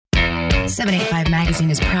785 Magazine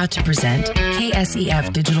is proud to present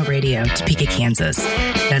KSEF Digital Radio, Topeka, Kansas.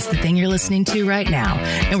 That's the thing you're listening to right now,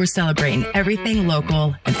 and we're celebrating everything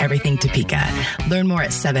local and everything Topeka. Learn more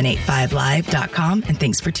at 785live.com, and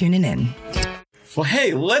thanks for tuning in. Well,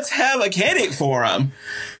 hey, let's have a candidate forum.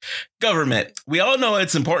 Government. We all know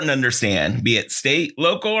it's important to understand, be it state,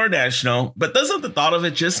 local, or national, but doesn't the thought of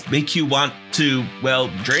it just make you want to, well,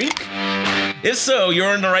 drink? If so,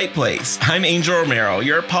 you're in the right place. I'm Angel Romero,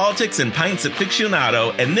 your politics and pints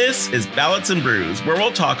aficionado, and this is Ballots and Brews, where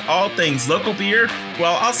we'll talk all things local beer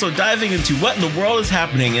while also diving into what in the world is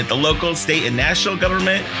happening at the local, state, and national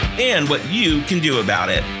government and what you can do about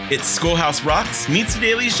it. It's Schoolhouse Rocks meets The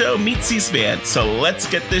Daily Show meets C-SPAN, so let's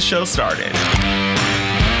get this show started.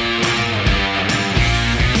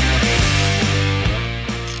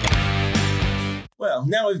 Well,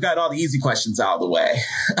 now we've got all the easy questions out of the way.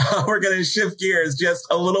 We're going to shift gears just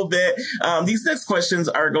a little bit. These next questions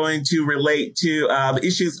are going to relate to the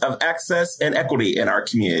issues of access and equity in our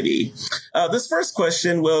community. This first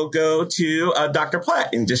question will go to Dr.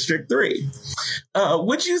 Platt in District 3.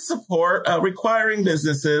 Would you support requiring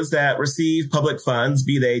businesses that receive public funds,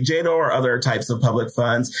 be they JADO or other types of public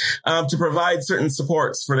funds, to provide certain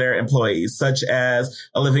supports for their employees, such as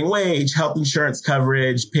a living wage, health insurance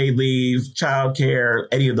coverage, paid leave, childcare,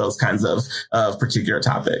 any of those kinds of particular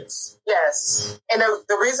topics? Yes. And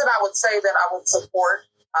the reason I would say that I would support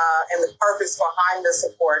and the purpose behind the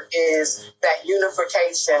support is that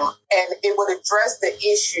unification, and it would address the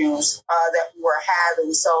issues that we were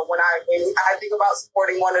having. So when I think about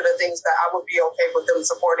supporting, one of the things that I would be okay with them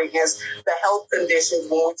supporting is the health conditions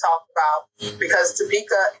when we talk about, because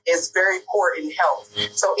Topeka is very poor in health.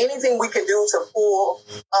 So anything we can do to pull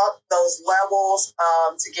up those levels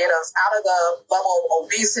to get us out of the level of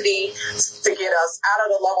obesity, to get us out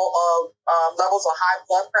of the level of levels of high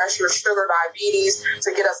blood pressure, sugar, diabetes,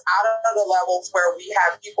 to get us out of the levels where we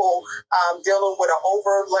have people dealing with an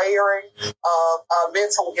overlayering of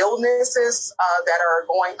mental illnesses that are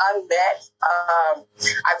going unmet.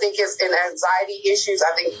 I think it's in anxiety issues.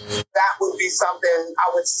 I think that would be something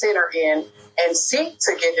I would center in and seek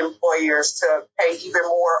to get employers to pay even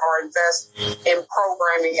more or invest in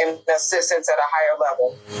programming and assistance at a higher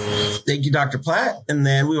level. Thank you, Dr. Platt. And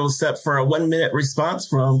then we will set for a 1-minute response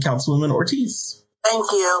from Councilwoman Ortiz.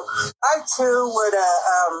 Thank you. I, too, would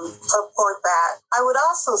support that. I would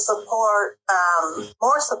also support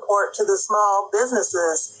more support to the small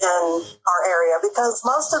businesses in our area, because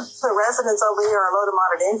most of the residents over here are low to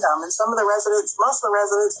moderate income, and most of the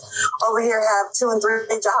residents over here have 2 and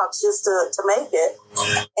 3 jobs just to make it.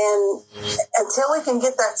 And until we can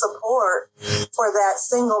get that support for that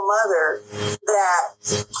single mother that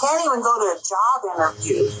can't even go to a job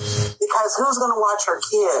interview because who's going to watch her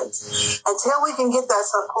kids, until we can get that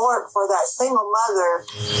support for that single mother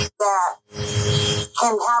that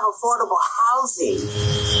can have affordable housing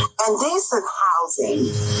and decent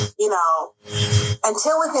housing,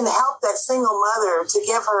 until we can help that single mother to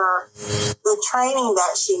give her the training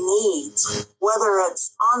that she needs, whether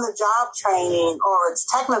it's on the job training or it's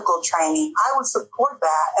technical training, I would support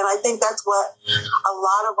that. And I think that's what a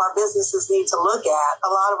lot of our businesses need to look at. A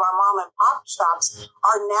lot of our mom and pop shops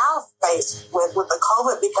are now faced with the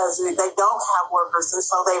COVID because they don't have workers. And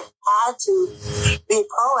so they've had to be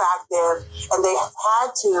proactive, and they have had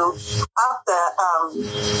to up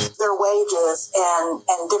their wages and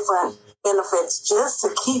different benefits just to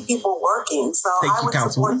keep people working. So I would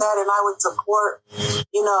support that, and I would support,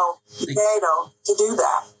 JADO to do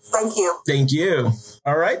that. Thank you. Thank you.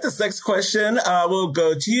 All right. This next question will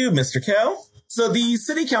go to you, Mr. Kell. So the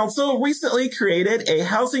City Council recently created a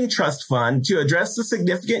housing trust fund to address the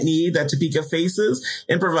significant need that Topeka faces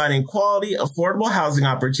in providing quality, affordable housing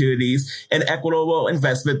opportunities and equitable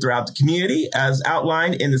investment throughout the community, as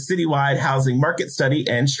outlined in the citywide housing market study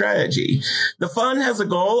and strategy. The fund has a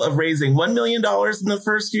goal of raising $1 million in the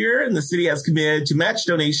first year, and the city has committed to match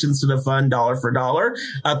donations to the fund dollar for dollar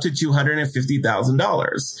up to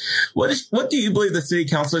 $250,000. What do you believe the City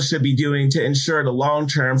Council should be doing to ensure the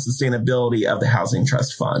long-term sustainability of the Housing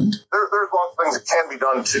Trust Fund? There's lots of things that can be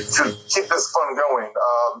done to keep this fund going.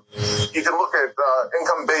 You can look at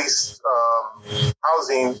income-based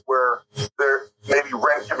housing where maybe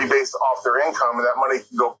rent can be based off their income, and that money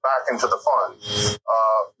can go back into the fund.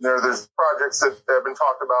 There's projects that have been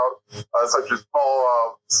talked about, such as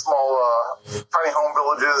small tiny home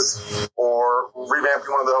villages or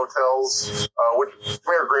revamping one of the hotels, which to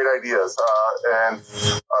me are great ideas.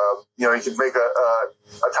 You can make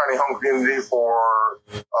a tiny home community for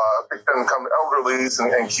fixed income elderlies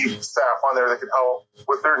and keep staff on there that can help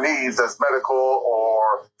with their needs as medical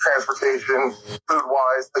or transportation,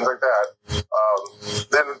 food-wise, things like that.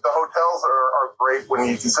 Then the hotels are great when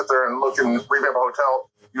you can sit there and look and revamp a hotel.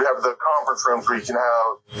 You have the conference rooms where you can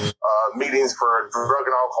have meetings for drug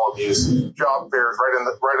and alcohol abuse, job fairs right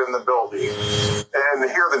in the building, and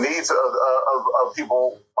hear the needs of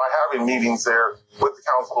people by having meetings there with the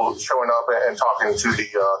council showing up and talking to the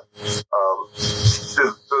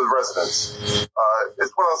residents.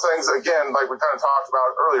 It's one of those things, again, like we kind of talked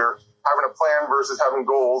about earlier, having a plan versus having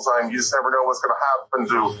goals. You just never know what's going to happen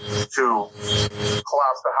to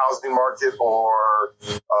collapse the housing market or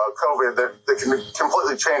COVID that can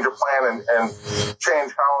completely change a plan and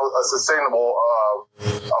change how a sustainable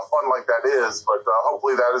a fund like that is. But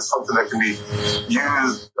hopefully that is something that can be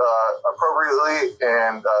used appropriately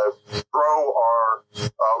and grow our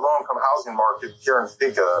low-income housing market here in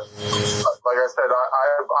Topeka. Like I said,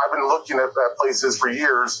 I've been looking at places for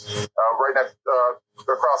years. Right next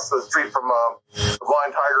across the street from the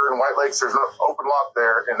Blind Tiger in White Lakes, there's an open lot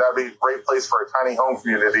there, and that'd be a great place for a tiny home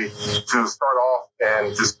community to start off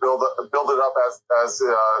and just build it up as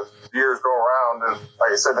the years go around. And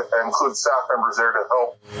like I said, include staff members there to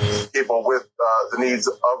help people with the needs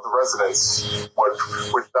of the residents,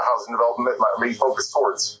 which the housing development might be focused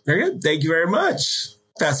towards. Very good. Thank you very much.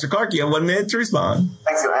 Pastor Clark, you have 1 minute to respond.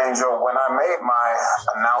 Thank you, Angel. When I made my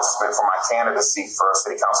announcement for my candidacy for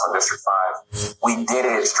City Council in District 5, we did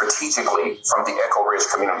it strategically from the Echo Ridge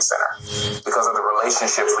Community Center because of the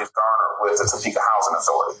relationships we've garnered with the Topeka Housing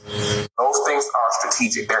Authority. Those things are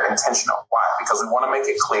strategic. They're intentional. Why? Because we want to make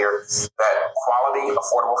it clear that quality,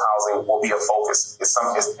 affordable housing will be a focus.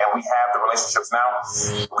 And we have the relationships now.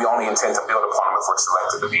 We only intend to build upon them if we're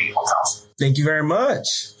selected to be on council. Thank you very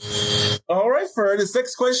much. All right, for this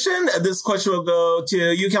next question, this question will go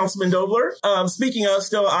to you, Councilman Dobler. Speaking of,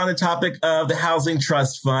 still on the topic of the Housing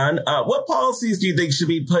Trust Fund, what policies do you think should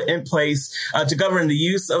be put in place to govern the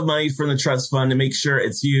use of money from the trust fund to make sure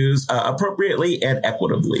it's used appropriately and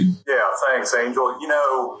equitably? Yeah, thanks, Angel. You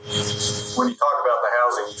know, when you talk about the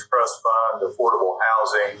Housing Trust Fund, affordable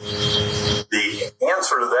housing, the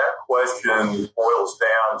answer to that question boils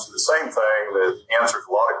down to the same thing that answers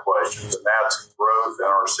a lot of questions, and that's growth in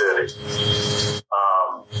our city.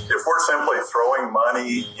 If we're simply throwing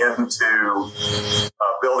money into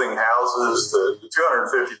building houses, the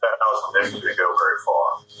 $250,000 isn't going to go very far.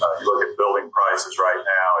 You look at building prices right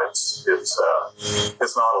now;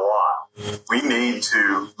 it's not a lot. We need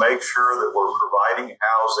to make sure that we're providing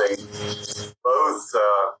housing, both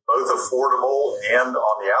affordable and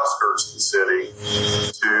on the outskirts of the city,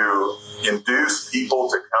 to induce people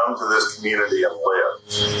to come to this community and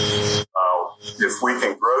live. If we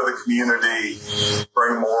can grow the community,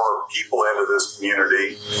 bring more people into this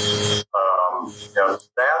community,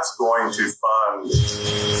 that's going to fund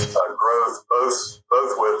growth,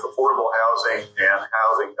 both with affordable housing and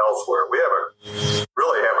housing elsewhere. We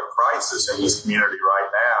really have a crisis in this community right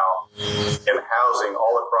now in housing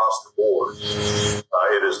all across the board.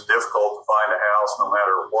 It is difficult to find a house no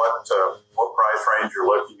matter what price range you're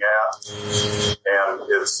looking at, and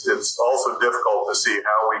it's also difficult to see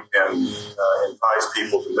how we can entice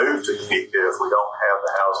people to move to Topeka if we don't have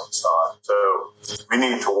the housing side. So we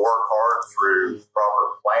need to work hard through proper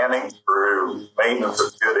planning, through maintenance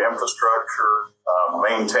of good infrastructure,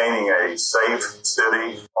 maintaining a safe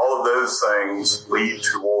city. All of those things lead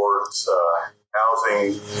towards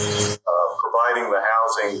housing, providing the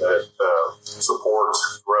housing that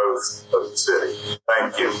supports growth of the city.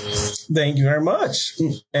 Thank you. Thank you very much.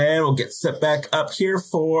 And we'll get set back up here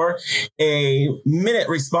for a minute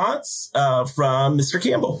response from Mr.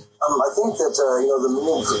 Campbell. I think that, the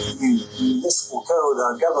municipal code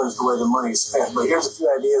governs the way the money is spent. But here's a few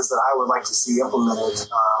ideas that I would like to see implemented,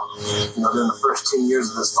 during the first 10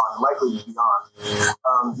 years of this fund, likely beyond.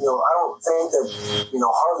 I don't think that,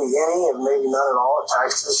 hardly any, and maybe none at all,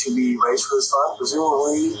 taxes should be raised for this fund.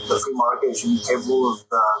 Presumably, the free market should be capable of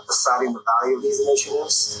deciding the value of these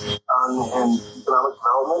initiatives and economic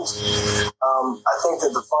development. I think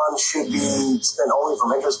that the fund should be spent only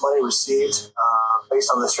from interest money received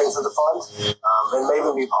based on the strength of the fund. It may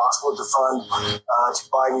even be possible to fund to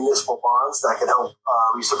buy municipal bonds that could help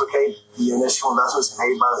reciprocate the initial investments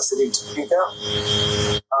made by the city of Topeka.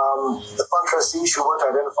 The fund trustees should work to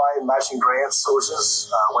identify matching grant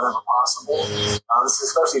sources whenever possible. This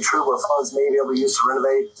is especially true where funds may be able to use to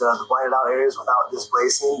renovate the blighted out areas without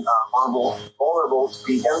displacing vulnerable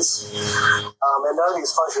Topekans. And none of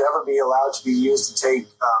these funds should ever be allowed to be used to take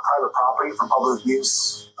private property for public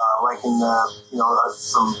use, like in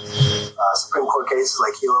some Supreme Court cases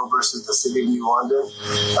like Helo versus the City of New London.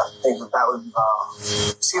 I think that would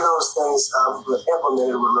see those things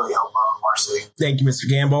implemented would really help our city. Thank you, Mr.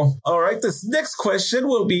 Gamble. All right, this next question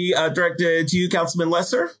will be directed to you, Councilman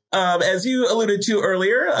Lesser. As you alluded to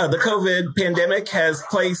earlier, the COVID pandemic has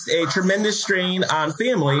placed a tremendous strain on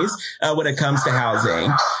families when it comes to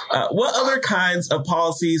housing. What other kinds of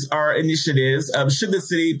policies or initiatives should the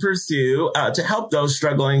city pursue to help those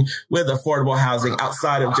struggling with affordable housing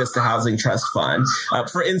outside of just the Housing Trust Fund?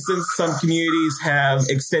 For instance, some communities have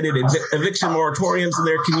extended eviction moratoriums in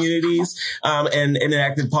their communities and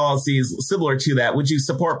enacted policies similar to that. Would you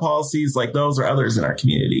support policies like those or others in our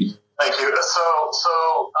community? Thank you.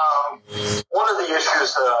 So one of the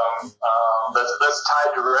issues that's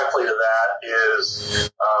tied directly to that is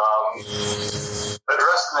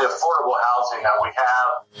addressing the affordable housing that we have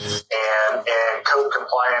and code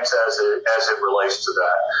compliance as it relates to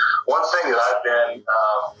that. One thing that I've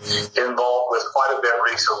been involved with quite a bit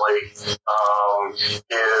recently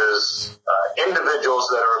is individuals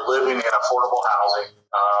that are living in affordable housing.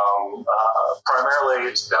 Primarily,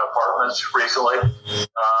 it's been apartments recently,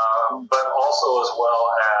 but also as well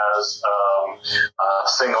as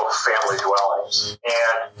single-family dwellings.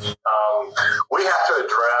 And we have to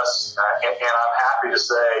address, and I'm happy to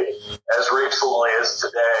say, as recently as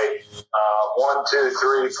today, 1, 2,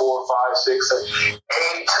 3, 4, 5, 6,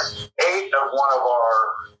 8 of one of our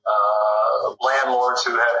landlords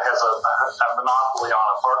who has a monopoly on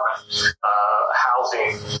apartment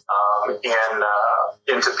housing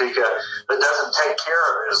in Topeka that doesn't take care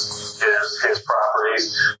of his properties.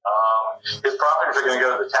 His properties are going to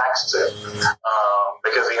go to the tax tip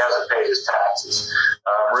because he hasn't paid his taxes.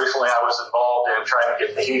 Recently, I was involved in trying to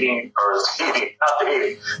get the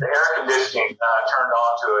air conditioning turned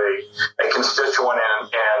on to a constituent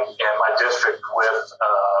in my district with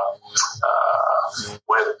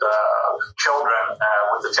children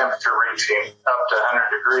with the temperature reaching up to 100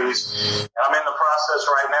 degrees. And I'm in the process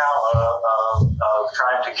right now of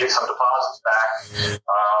trying to get some deposits back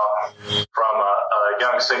from a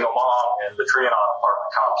young single mom in the Trianon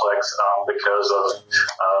apartment complex because of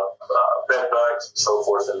bed bugs and so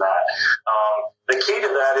forth and that. The key to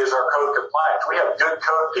that is our code compliance. We have good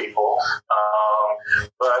code people,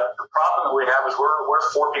 but the problem that we have is we're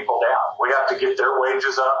 4 people down. We have to get their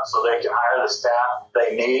wages up so they can hire the staff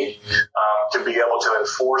they need to be able to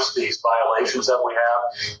enforce these violations that we have.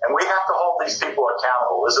 And we have to hold these people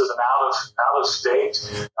accountable. This is an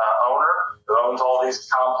out-of-state owner who owns all these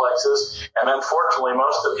complexes. And unfortunately,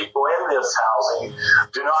 most of the people in this housing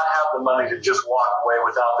do not have the money to just walk away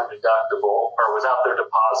without their deductible or without their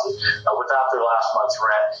deposit, without their last month's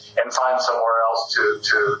rent, and find somewhere else to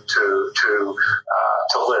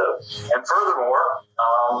live. And furthermore,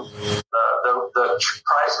 the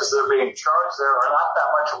prices that are being charged there are not that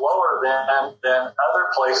much lower than other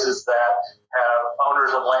places that have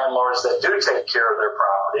owners and landlords that do take care of their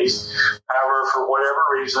properties. However, for whatever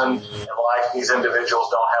reason in life, these individuals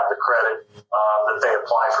don't have the credit that they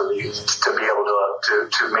apply for these to be able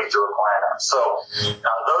to meet the requirements. So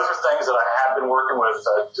those are things that I have been working with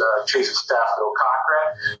Chief of Staff Bill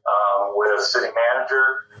Cochran, with City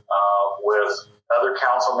Manager, with other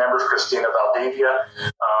council members, Christina Valdivia,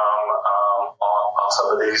 on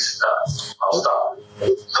some of these. I'll stop.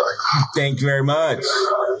 Sorry. Thank you very much.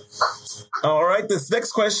 All right, this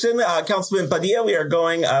next question, Councilman Padilla, we are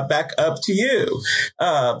going back up to you.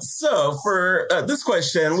 So for this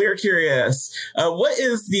question, we are curious, what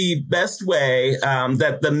is the best way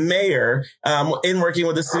that the mayor, in working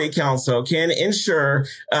with the city council, can ensure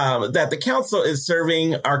that the council is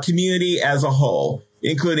serving our community as a whole,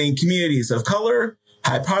 including communities of color,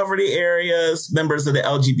 high poverty areas, members of the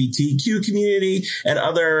LGBTQ community, and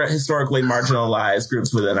other historically marginalized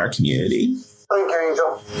groups within our community? Thank you,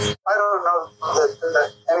 Angel. I don't know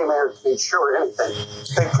that any mayor can ensure anything.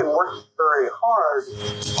 They can work very hard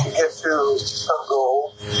to get to a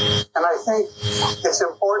goal. And I think it's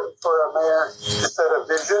important for a mayor to set a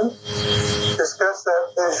vision, discuss that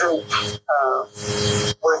vision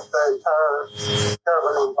with the entire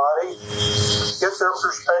governing body, get their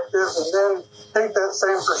perspective, and then take that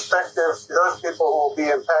same perspective to those people who will be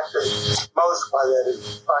impacted most by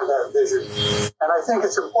that vision. And I think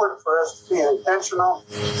it's important for us to be intentional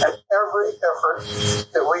at every effort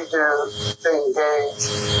that we do to engage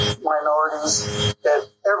minorities at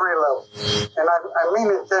every level. And I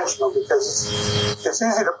mean intentional because it's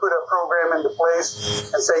easy to put a program into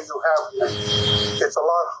place and say you have them. It's a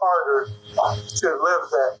lot harder to live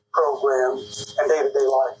that program in day-to-day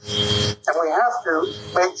life. And we have to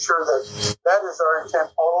make sure that is our intent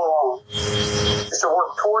all along, is to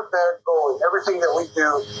work toward that goal in everything that we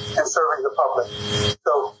do in serving the public.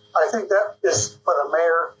 So I think that is what a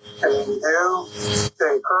mayor can do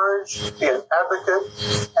to encourage, be an advocate,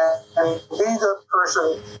 and be the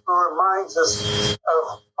person who reminds us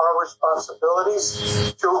of our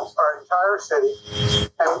responsibilities to our entire city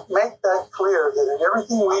and make that clear that in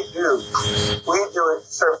everything we do it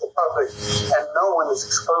to serve the public and no one is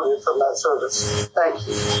excluded from that service. Thank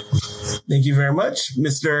you. Thank you very much.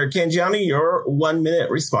 Mr. Cangiani, your 1 minute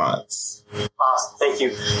response. Awesome. Thank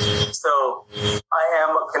you. So I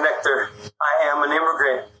am a connector. I am an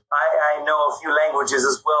immigrant. I know a few languages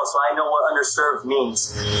as well, so I know what underserved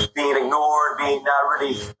means. Being ignored, being not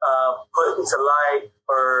really put into light,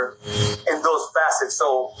 or in those facets.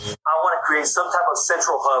 So I want to create some type of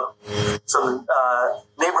central hub, some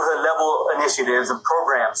neighborhood level initiatives and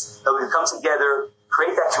programs that we come together,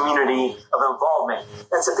 create that community of involvement.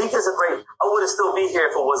 And Topeka is I wouldn't still be here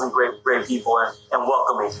if it wasn't great people and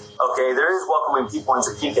welcoming. Okay, there is welcoming people in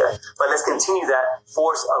Topeka, but let's continue that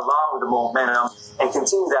force along with the momentum and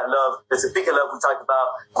continue that love, the Topeka love we talked about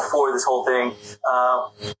before this whole thing.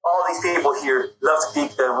 All these people here love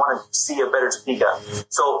Topeka and want to see a better Topeka.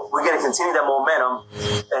 So we're going to continue that momentum,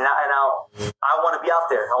 and I want to be out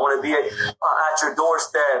there. I want to be at your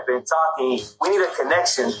doorstep and talking. We need a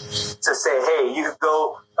connection to say, hey, you could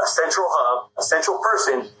go a central hub, a central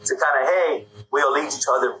person to kind of, hey, we'll lead you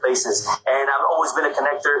to other places. And I've always been a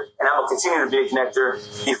connector, and I'm going to continue to be a connector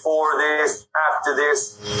before this, after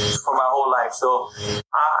this, for my whole life. So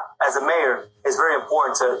as a mayor, it's very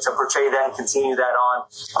important to portray that and continue that on,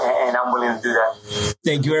 and I'm willing to do that.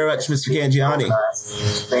 Thank you very much, Mr. Cangiani.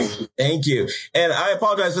 Thank you. Thank you. And I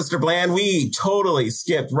apologize, Mr. Bland. We totally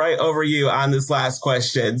skipped right over you on this last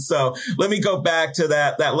question. So let me go back to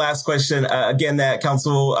that last question again that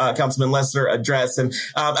Councilman Lester addressed. And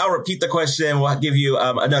I'll repeat the question. We'll give you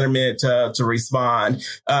another minute to respond.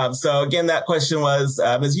 So again, that question was,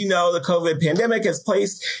 as you know, the COVID pandemic has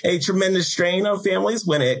placed a tremendous strain on families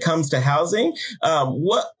when it comes to housing.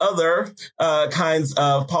 What other kinds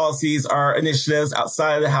of policies or initiatives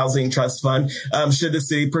outside of the Housing Trust Fund should the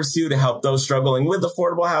city pursue to help those struggling with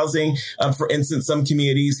affordable housing? For instance, some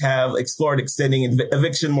communities have explored extending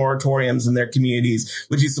eviction moratoriums in their communities.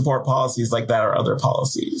 Would you support policies like that or other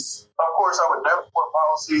policies? Of course, I would never support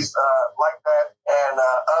policies like that and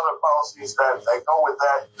other policies that go with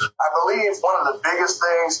that. I believe one of the biggest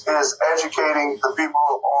things is educating the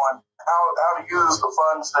people on how to use the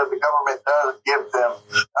funds that the government does give them,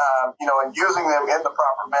 and using them in the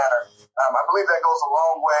proper manner. I believe that goes a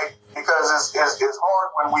long way because it's hard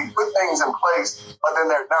when we put things in place, but then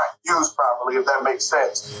they're not used properly, if that makes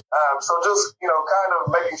sense. So just, kind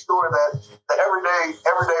of making sure that the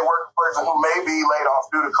everyday working person who may be laid off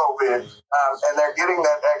due to COVID, and they're getting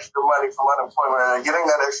that extra money from unemployment, and they're getting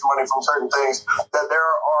that extra money from certain things, that there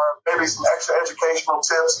are maybe some extra educational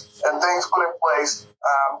tips and things put in place,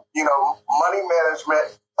 money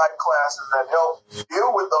management type classes that help deal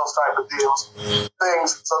with those type of things,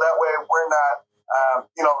 so that way we're not,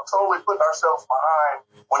 totally putting ourselves behind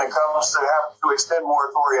when it comes to having to extend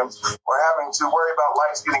moratoriums or having to worry about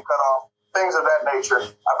lights getting cut off, things of that nature.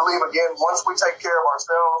 I believe, again, once we take care of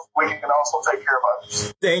ourselves, we can also take care of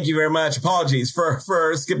others. Thank you very much. Apologies for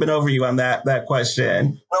skipping over you on that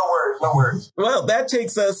question. No worries. Well, that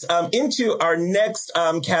takes us into our next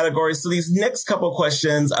category. So these next couple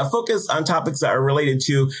questions focus on topics that are related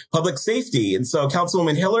to public safety. And so,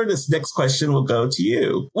 Councilwoman Hiller, this next question will go to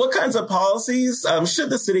you. What kinds of policies should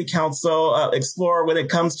the City Council explore when it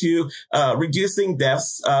comes to reducing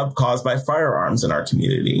deaths caused by firearms in our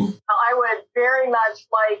community? I would very much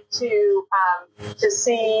like to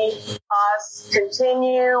see us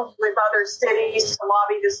continue with other cities to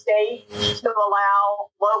lobby the state to allow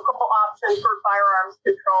local option for firearms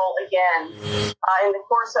control again. In the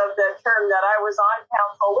course of the term that I was on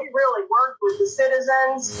council, we really worked with the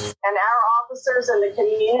citizens and our officers in the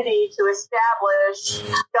community to establish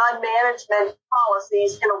gun management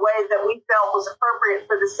policies in a way that we felt was appropriate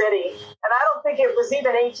for the city. And I don't think it was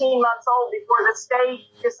even 18 months old before the state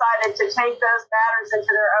decided to take those matters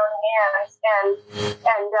into their own hands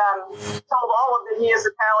and told all of the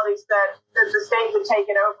municipalities that the state would take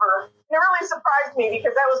it over. It really surprised me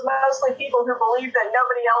because that was mostly people who believed that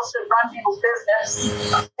nobody else should run people's business.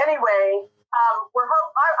 Anyway,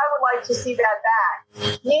 I would like to see that back.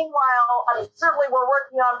 Meanwhile, certainly we're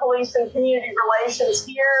working on police and community relations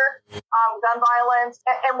here, gun violence,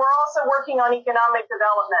 and we're also working on economic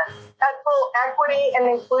development. That full equity and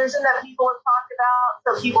inclusion that people have talked about, so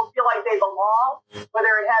people feel like they belong,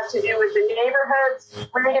 whether it has to do with the neighborhoods,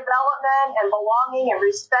 redevelopment, and belonging and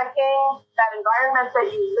respecting that environment that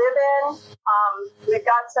you live in.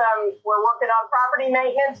 We're working on property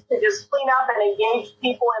maintenance to just clean up and engage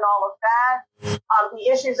people in all of that. The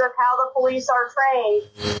issues of how the police are trained,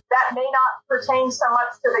 that may not pertain so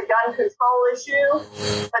much to the gun control issue,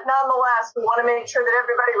 but nonetheless, we want to make sure that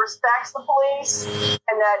everybody respects the police,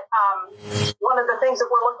 and that one of the things that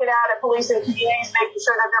we're looking at police and communities, making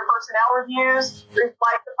sure that their personnel reviews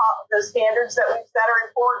reflect the standards that we've set are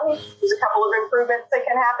important. There's a couple of improvements that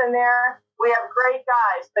can happen there. We have great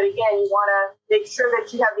guys, but again, you want to make sure that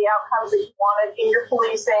you have the outcomes that you wanted in your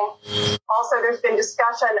policing. Also, there's been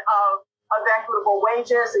discussion of equitable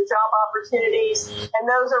wages and job opportunities, and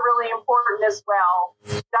those are really important as well.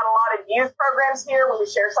 We've got a lot of youth programs here. We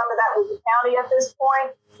share some of that with the county at this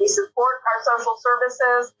point. We support our social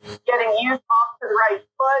services, getting youth off to the right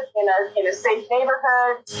foot in a safe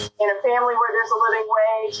neighborhood, in a family where there's a living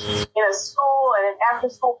wage, in a school and an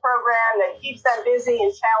after-school program that keeps them busy and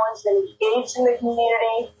challenged and engaged in the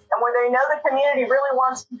community, and where they know the community really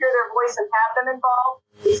wants to hear their voice and have them involved.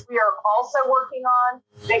 Which we are also working on,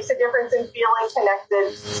 makes a difference in feeling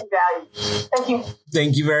connected and valued. Thank you.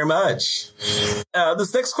 Thank you very much.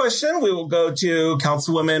 This next question, we will go to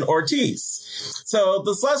Councilwoman Ortiz. So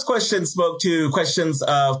this last question spoke to questions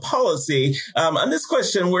of policy. On this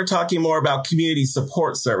question, we're talking more about community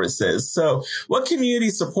support services. So what community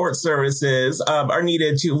support services are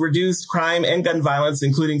needed to reduce crime and gun violence,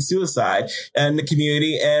 including suicide, in the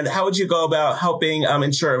community? And how would you go about helping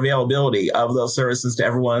ensure availability of those services to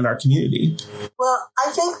everyone in our community? Well,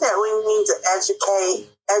 I think that we need to educate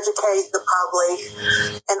the public.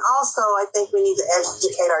 And also, I think we need to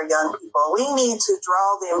educate our young people. We need to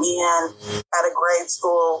draw them in at a grade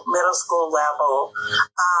school, middle school level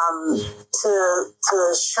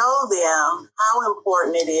to show them how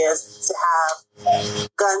important it is to have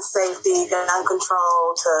gun safety, gun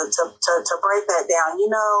control, to break that down. You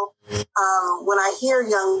know, when I hear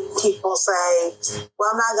young people say, well,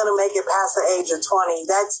 I'm not going to make it past the age of 20,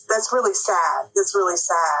 that's really sad. That's really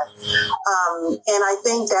sad. And I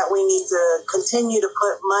think that we need to continue to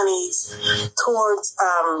put monies towards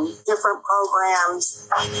different programs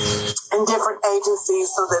and different agencies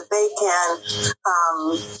so that they can,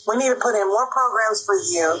 we need to put in more programs for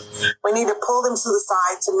youth. We need to pull them to the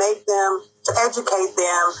side to make them, to educate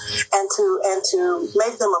them and to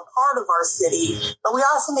make them a part of our city. But we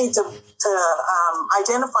also need to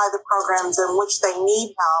identify the programs in which they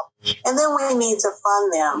need help, and then we need to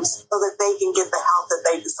fund them so that they can get the help that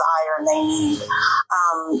they desire and they need.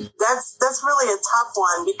 That's really a tough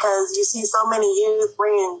one because you see so many youth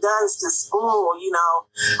bringing guns to school. You know,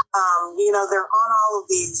 they're on all of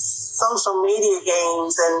these social media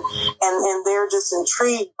games and they're just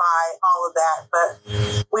intrigued by all of that. But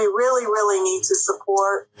we really need to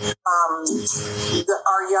support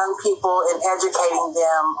our young people in educating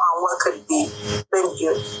them on what could be. Thank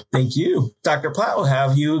you. Thank you. Dr. Platt will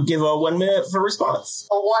have you give a 1 minute for response.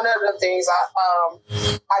 One of the things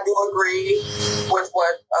I do agree with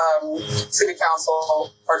what City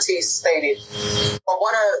Council Ortiz stated. But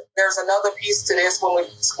there's another piece to this when we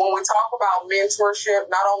talk about mentorship,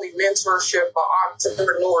 not only mentorship, but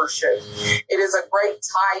entrepreneurship. It is a great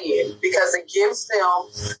tie-in because it gives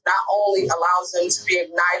them, not only allows them to be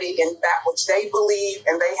ignited in that which they believe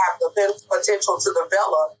and they have the potential to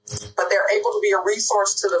develop, but they're able to be a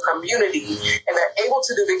resource to the community and they're able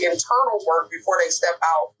to do the internal work before they step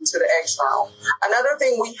out into the external. Another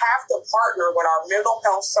thing, we have to partner with our mental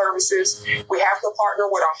health services. We have to partner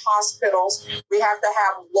with our hospitals. We have to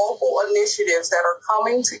have local initiatives that are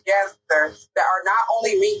coming together that are not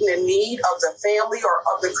only meeting the need of the family or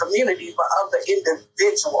of the community, but of the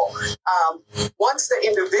individual. Once the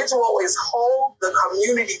individual is whole, the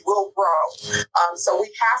community will grow. So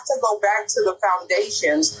we have to go back to the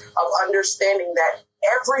foundations of understanding that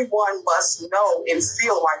everyone must know and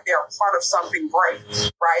feel like they're part of something great,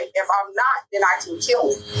 right? If I'm not, then I can kill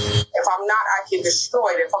it. If I'm not, I can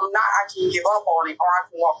destroy it. If I'm not, I can give up on it or I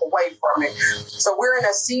can walk away from it. So we're in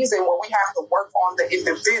a season where we have to work on the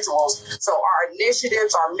individuals. So our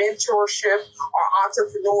initiatives, our mentorship, our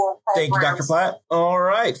entrepreneurial programs. Thank you, Dr. Platt. All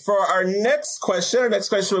right. For our next question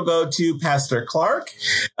will go to Pastor Clark.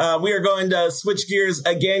 We are going to switch gears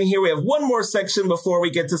again here. We have one more section before we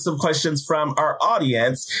get to some questions from our audience.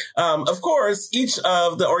 audience. Of course, each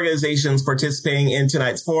of the organizations participating in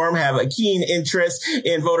tonight's forum have a keen interest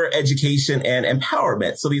in voter education and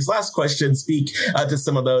empowerment. So these last questions speak to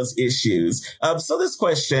some of those issues. So this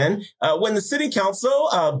question, when the city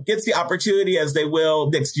council gets the opportunity, as they will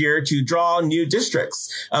next year, to draw new districts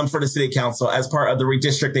for the city council as part of the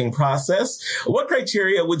redistricting process, what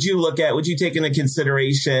criteria would you look at, would you take into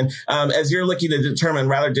consideration as you're looking to determine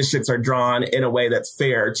whether districts are drawn in a way that's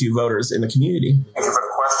fair to voters in the community? Thank you for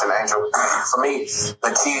the question, Angel. For me,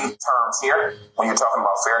 the key terms here, when you're talking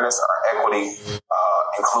about fairness, are equity,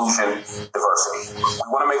 inclusion, diversity. We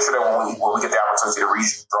want to make sure that when we get the opportunity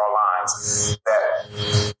to draw lines, that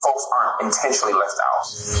folks aren't intentionally left out.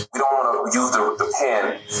 We don't want to use the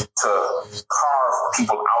pen to carve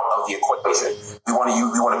people out of the equation. We want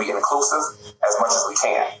to be inclusive as much as we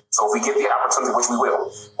can. So if we get the opportunity, which we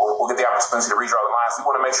will, we'll get the opportunity to redraw the lines. We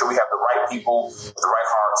want to make sure we have the right people with the right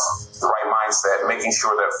hearts, the right mindset, making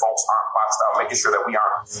sure that folks aren't boxed out, making sure that we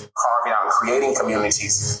aren't carving out and creating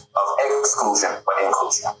communities of exclusion but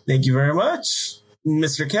inclusion. Thank you very much.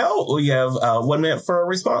 Mr. Kell, we have 1 minute for a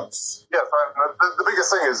response. Yeah, the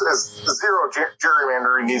biggest thing is zero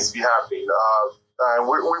gerrymandering needs to be happening.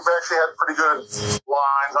 We've actually had pretty good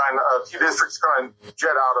lines on a few districts kind of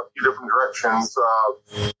jet out a few different directions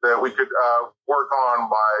that we could work on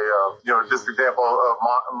by, just example of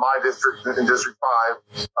my district in District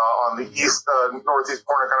 5 on the east, northeast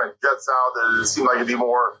corner kind of jets out that it seemed like it'd be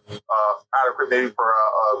more adequate maybe for a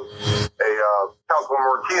Councilwoman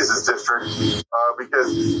Ortiz's district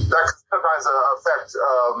because that can sometimes affect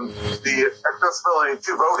the accessibility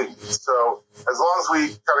to voting. So as long as we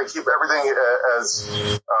kind of keep everything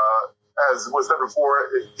as was said before,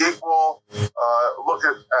 equal, look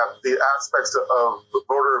at the aspects of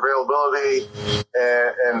voter availability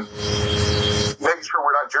and make sure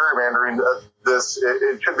we're not gerrymandering this.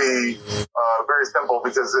 It should be very simple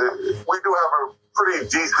because we do have a pretty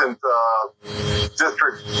decent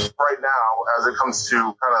district right now as it comes to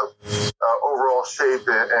kind of overall shape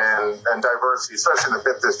and diversity, especially in the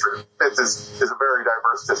 5th district. 5th is a very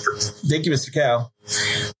diverse district. Thank you, Mr. Kell.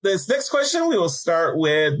 This next question, we will start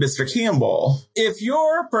with Mr. Campbell. If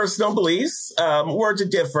your personal beliefs were to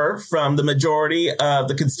differ from the majority of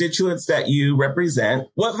the constituents that you represent,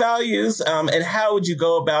 what values and how would you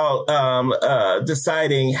go about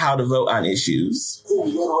deciding how to vote on issues? The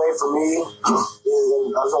good way for me is,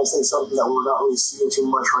 and I was going to say something that we're not really seeing too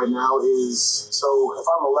much right now, is so if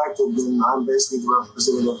I'm elected, then I'm basically the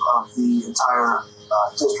representative of the entire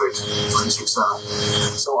district for District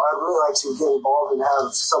 7. So I'd really like to get involved and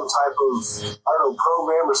have some type of,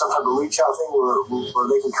 program or some type of reach out thing where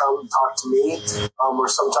they can come and talk to me, or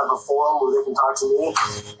some type of forum where they can talk to me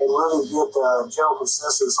and really get the general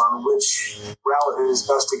consensus on which route is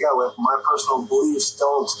best to go. If my personal beliefs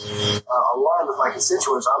don't align with my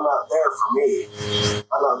constituents, I'm not there for me.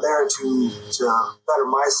 I'm not there to better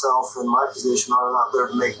myself in my position. I'm not there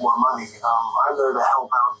to make more money. I'm there to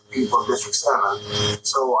help out the people of District 7.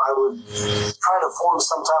 So I would try to form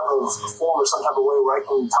some type of way where I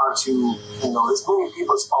can talk to, as many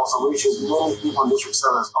people as possible, reach as many people in District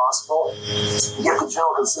 7 as possible, get the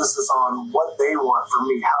general consensus on what they want from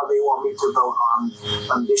me, how they want me to vote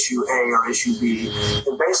on issue A or issue B,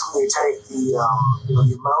 and basically take the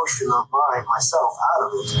emotion of myself out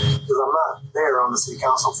of it, because I'm not there on the city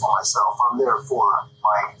council for myself. I'm there for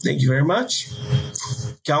my... Thank you very much.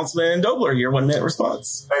 Councilman Dobler, your 1 minute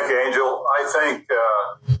response. Thank you, Angel. I think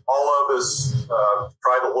all of us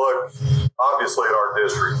try to look, obviously, at our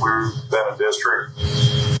district. We're within a district.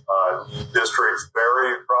 Districts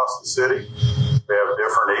vary across the city. We have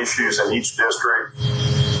different issues in each district.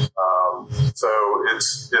 So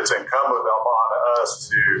it's incumbent upon us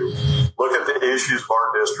to look at the issues of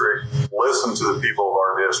our district, listen to the people of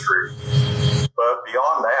our district. But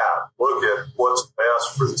beyond that, look at what's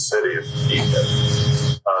best for the city of Topeka.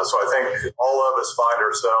 So I think all of us find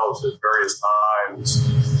ourselves at various times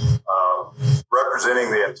representing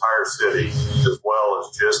the entire city as well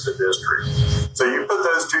as just a district. So you put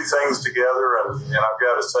those two things together, and I've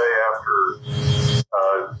got to say, after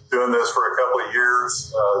doing this for a couple of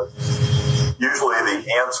years, usually the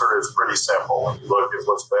answer is pretty simple. When you look at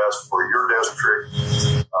what's best for your district,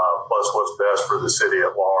 plus what's best for the city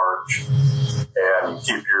at large, and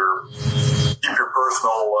keep your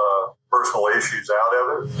personal issues out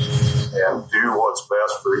of it, and do what's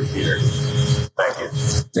best for the community. Thank you.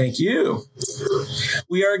 Thank you.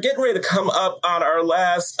 we are getting ready to come up on our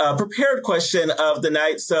last prepared question of the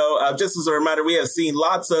night. So just as a reminder, we have seen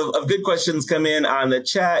lots of good questions come in on the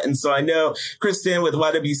chat. And so I know Kristen with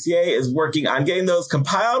YWCA is working on getting those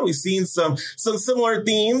compiled. We've seen some similar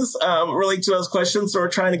themes related to those questions. So we're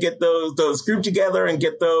trying to get those grouped together and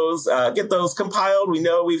get those compiled. We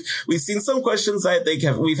know we've seen some questions I think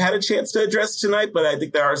we've had a chance to address tonight, but I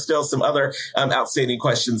think there are still some other outstanding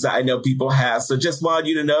questions that I know people have. So just wanted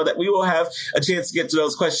you to know that we will have a chance to get to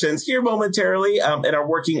those questions here momentarily and are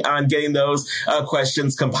working on getting those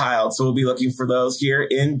questions compiled. So we'll be looking for those here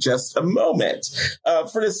in just a moment.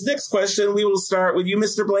 For this next question, we will start with you,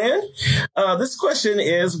 Mr. Bland. This question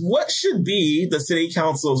is, what should be the City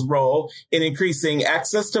Council's role in increasing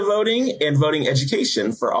access to voting and voting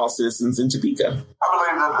education for all citizens in Topeka? I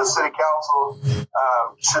believe that the City Council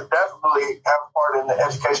should definitely have a part in the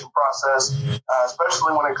education process,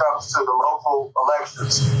 especially when it comes to the local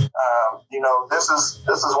elections.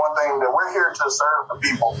 This is one thing that we're here to serve the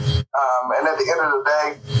people. And at the end of the day,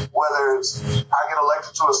 whether it's I get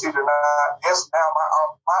elected to a seat or not, it's now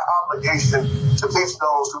my obligation to teach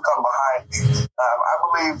those who come behind me. I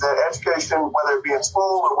believe that education, whether it be in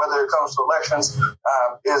school or whether it comes to elections,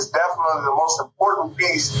 is definitely the most important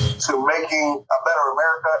piece to making a better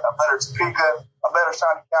America, a better Topeka, a better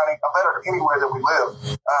Shawnee County, a better anywhere that we live.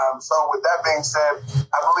 So with that being said,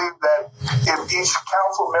 I believe that if each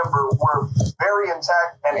council member were very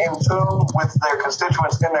intact and in tune with their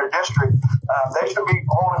constituents in their district, they should be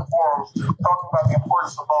holding forums talking about the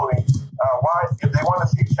importance of voting. Why, if they want to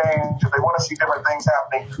see change, if they want to see different things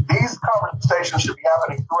happening, these conversations should be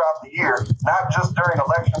happening throughout the year, not just during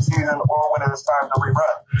election season or when it is time to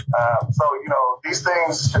rerun. These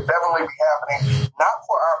things should definitely be happening, not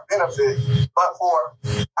for our benefit, but for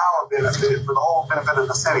our benefit, for the whole benefit of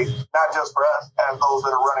the city, not just for us as those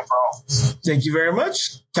that are running for office. Thank you very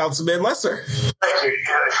much. Councilman Lesser. Thank you.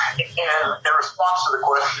 And in response to the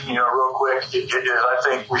question, real quick, I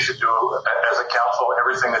think we should do, as a council,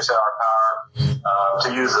 everything that's in our power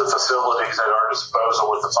to use the facilities at our disposal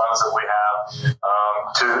with the funds that we have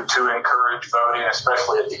to encourage voting,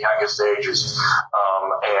 especially at the youngest ages.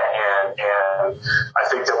 And I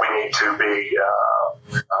think that we need to be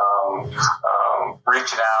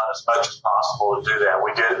reaching out as much as possible to do that.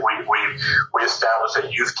 We established a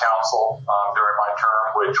youth council during my term,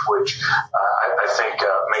 which I think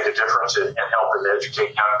made a difference in helping to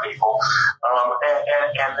educate young people.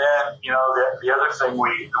 And then, the other thing we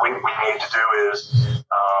need to do is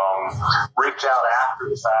reach out after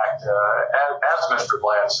the fact, as Mr.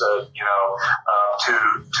 Bland said,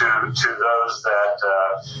 to those that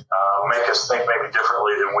make us think maybe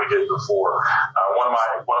differently than we did before. One of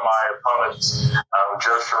my opponents,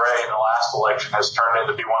 Joe Charest, in the last election has turned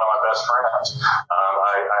into be one of my best friends.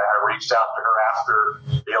 I reached out to her after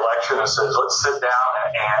the election and said, let's sit down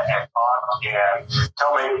and talk and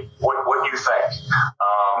tell me what you think.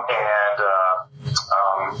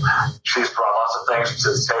 She's brought lots of things to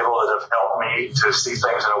the table that have helped me to see things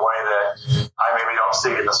in a way that I maybe don't see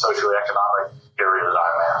in the socioeconomic area that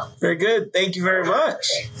I'm in. Very good. Thank you very much.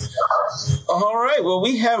 All right. Well,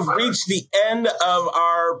 we have reached the end of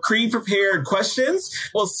our pre-prepared questions.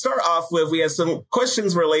 We'll start off with, we have some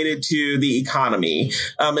questions related to the economy.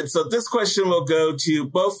 And so this question will go to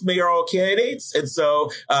both mayoral candidates. And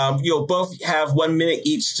so you'll both have 1 minute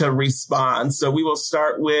each to respond. So we will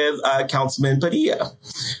start with Councilman Padilla.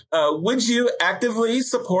 Would you actively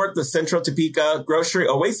support the Central Topeka Grocery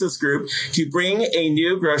Oasis Group to bring a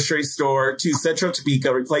new grocery store to Central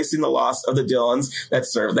Topeka, replacing the loss of the Dillons that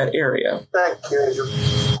serve that area? Thank you, Andrew.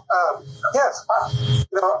 Yes,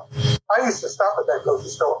 I used to stop at that grocery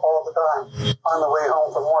store all the time on the way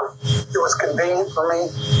home from work. It was convenient for me.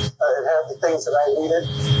 It had the things that I needed.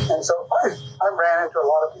 And so I ran into a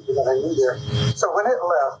lot of people that I knew there. So when it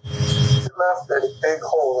left a big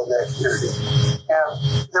hole in that community.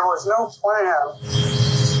 And there was no plan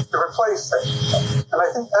to replace it. And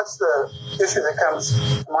I think that's the issue that comes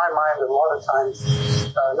to my mind a lot of times,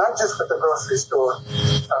 not just with the grocery store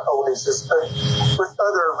Oasis, but with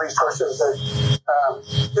other resources that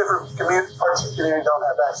different parts of the community don't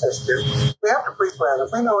have access to. We have to pre-plan.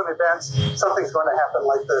 If we know in advance something's going to happen,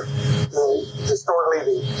 like the store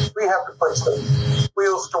leaving, we have to put some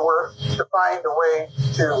wheels to work to find a way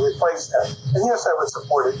to replace that. And yes, I would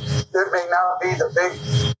support it. It may not be the big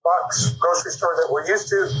box grocery store that we're used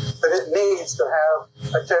to, but it needs to have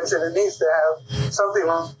attention. It needs to have something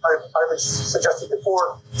like I was suggested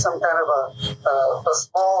before, some kind of a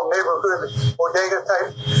small neighborhood bodega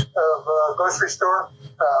type of grocery store.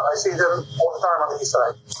 I see them all the time on the east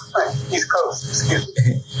side, East Coast, excuse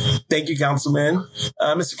me. Thank you, Councilman.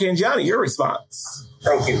 Mr. Cangiani, your response.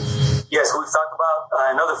 Thank you. Yes, we've talked about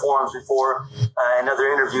in other forums before, in other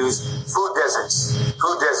interviews, food deserts,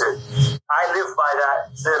 food desert. I live by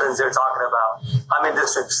that citizens they're talking about. I'm in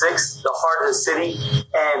District 6, the heart of the city.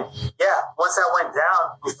 And yeah, once that went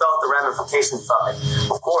down, we felt the ramifications from it.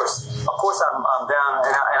 Of course, I'm down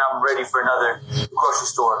and I'm ready for another grocery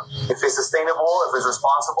store. If it's sustainable, if it's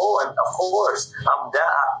responsible, and of course, I'm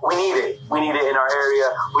down. We need it. We need it in our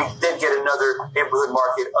area. We did get another neighborhood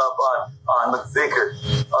market up on McVicker,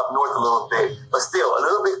 up north a little bit, but still a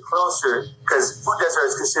little bit closer because food desert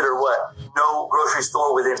is considered what? No grocery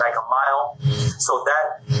store within like a mile. So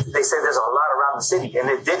that they say there's a lot around the city, and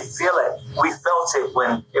it did feel it. We felt it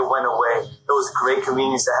when it went away. It was a great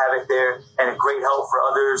convenience to have it there, and a great help for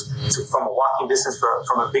others from a walking distance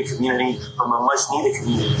from a big community, from a much needed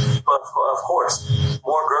community. But of course,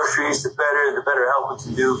 more groceries, the better help we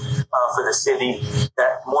can do for the city.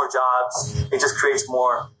 That more jobs, it just creates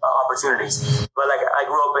more opportunities. But like I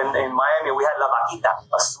grew up in Miami, we had La Vaquita,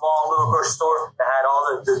 a small little grocery store that had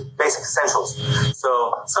all the basic essentials.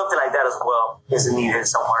 So something like that as well is needed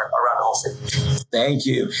somewhere around the whole city. Thank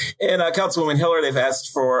you. And Councilwoman Hiller, they've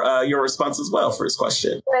asked for your response as well for his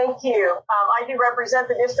question. Thank you. I do represent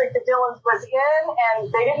the district that Dillon's was in,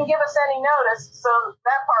 and they didn't give us any notice, so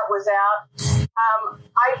that part was out.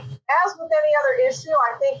 As with any other issue,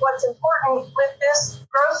 I think what's important with this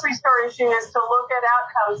grocery store issue is to look at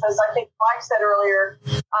outcomes, as I think Mike said earlier.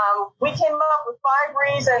 We came up with 5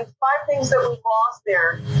 things that we lost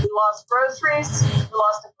there. We lost groceries, we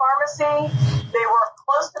lost a pharmacy, they were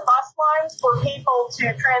close to bus lines for people to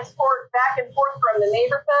transport back and forth from the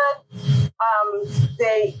neighborhood.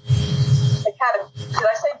 They had a, did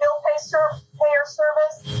I say bill payer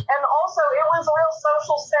service? And also it was a real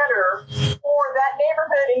social center for that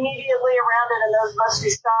neighborhood immediately around it and those of us who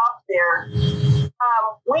stopped there.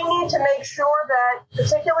 We need to make sure that,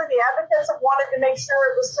 particularly the advocates have wanted to make sure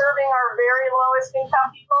it was serving our very lowest income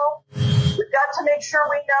people. We've got to make sure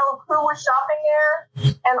we know who was shopping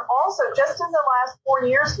there. And also, just in the last 4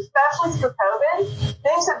 years, especially through COVID,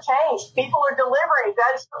 things have changed. People are delivering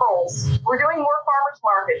vegetables. We're doing more farmers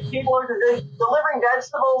markets. People are delivering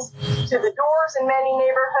vegetables to the doors in many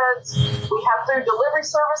neighborhoods. We have food delivery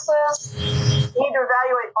services. We need to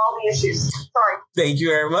evaluate all the issues. Sorry. Thank you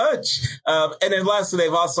very much. And then lastly,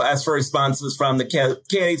 they've also asked for responses from the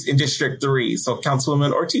candidates in District 3. So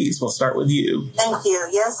Councilwoman Ortiz, we'll start with you. Thank you.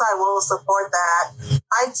 Yes, I will support that.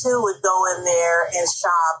 I too would go in there and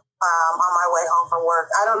shop on my way home from work.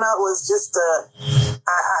 I don't know. It was just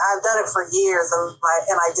I've done it for years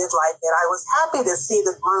and I did like it. I was happy to see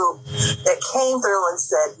the group that came through and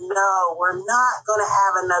said, no, we're not going to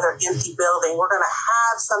have another empty building. We're going to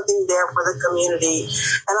have something there for the community.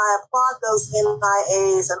 And I applaud those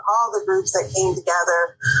NIAs and all the groups that came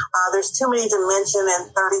together. There's too many to mention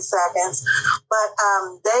in 30 seconds, but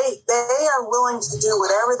they are willing to do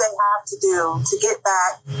whatever they have to do to get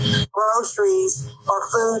back groceries or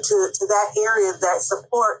food to that area that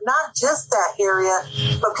support not just that area,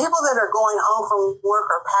 but people that are going home from work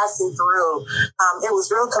or passing through. It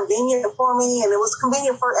was real convenient for me, and it was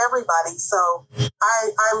convenient for everybody. So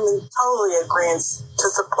I'm in totally agreement to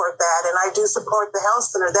support that, and I do support the health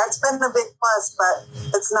center. That's been a big plus, but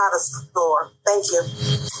it's not a store. Thank you.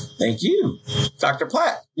 Thank you. Dr.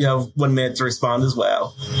 Platt, you have 1 minute to respond as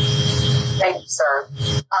well. Thank you, sir.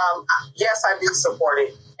 Yes, I do support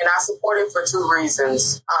it. And I support it for 2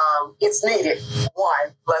 reasons. It's needed.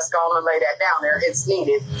 One, let's go on and lay that down there. It's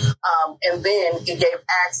needed. And then it gave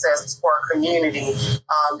access for a community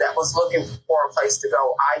that was looking for a place to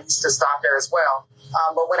go. I used to stop there as well.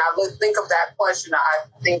 But when I think of that question,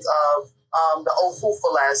 I think of the Old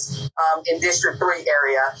Fufulas in District 3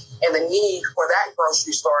 area and the need for that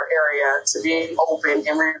grocery store area to be open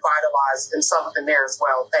and revitalized and something there as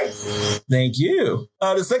well. Thank you. Thank you.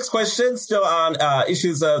 This next question, still on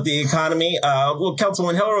issues of the economy.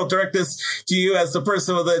 Councilwoman Hiller will direct this to you as the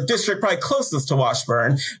person of the district probably closest to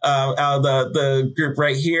Washburn, out of the group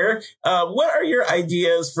right here. What are your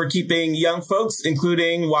ideas for keeping young folks,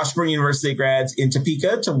 including Washburn University grads, in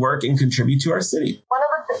Topeka to work and contribute to our city? One of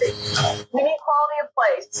the we need quality of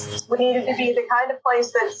place. We need it to be the kind of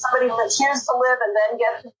place that somebody would choose to live and then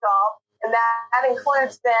get the job. And that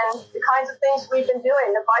includes then the kinds of things we've been doing,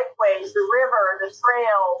 the bikeways, the river, the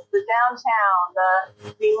trails, the downtown,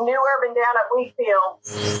 the new urban down at Wheatfield,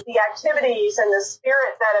 the activities and the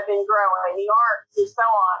spirit that have been growing, the arts and so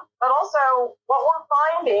on. But also what we're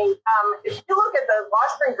finding, if you look at the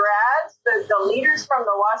Washburn grads, the leaders from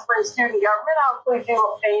the Washburn student government, I'll include you,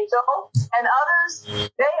 Angel, and others,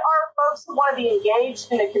 they are folks who want to be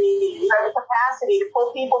engaged in the community, who have the capacity to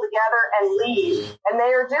pull people together and lead. And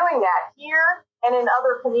they are doing that here and in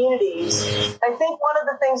other communities. I think one of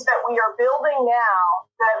the things that we are building now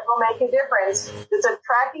that will make a difference, that's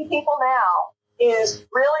attracting people now, is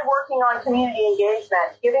really working on community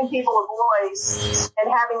engagement, giving people a voice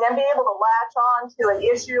and having them be able to latch on to an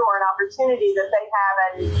issue or an opportunity that they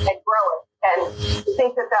have and grow it. And I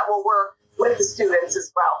think that will work with the students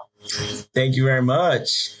as well. Thank you very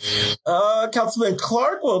much. Councilman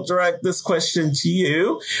Clark will direct this question to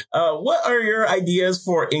you. What are your ideas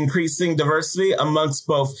for increasing diversity amongst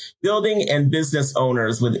both building and business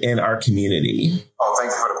owners within our community? Oh, thank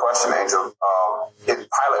you for the question, Angel. It's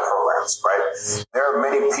pilot programs, right? There are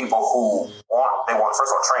many people who want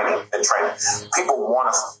first of all, training. People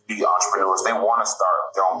want to be entrepreneurs. They want to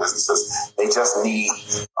start their own businesses. They just need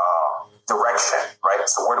direction, right?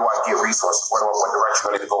 So where do I get resources? What direction do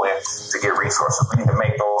I need to go in to get resources? We need to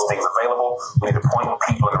make those things available. We need to point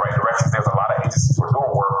people in the right direction. There's a lot of agencies who are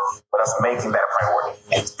doing work, but us making that a priority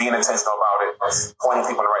and being intentional about it, pointing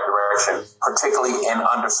people in the right direction, particularly in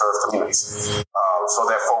underserved communities, so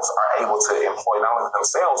that folks are able to employ not only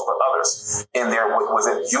themselves, but others in there. Was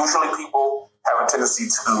it usually people have a tendency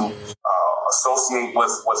to associate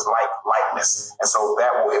with likeness. And so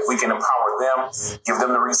that will, if we can empower them, give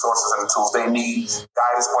them the resources and the tools they need,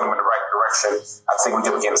 guide us, point them in the right direction, I think we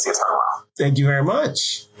can begin to see a turnaround. Thank you very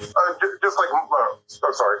much. Just like, I'm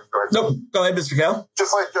sorry, go ahead. No, go ahead, Mr. Kell.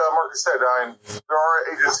 Just like Marcus said, there are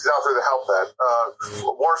agencies out there that help that.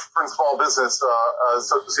 Washington Small Business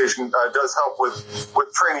Association does help with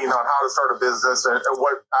training on how to start a business and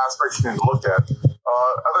what aspects you need to look at.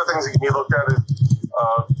 Other things that you need to look at is,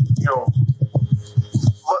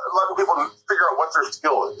 letting people figure out what their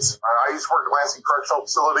skill is. I used to work at Lansing Correctional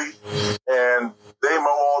Facility, and they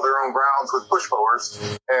mow all their own grounds with push mowers,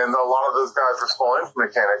 and a lot of those guys were small engine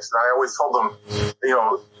mechanics. And I always told them,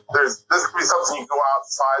 this could be something you can go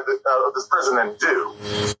outside of this prison and do,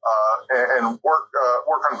 and work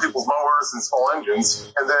on people's mowers and small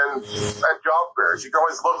engines. And then at job fairs, you can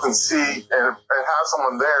always look and see and have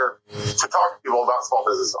someone there to talk to people about small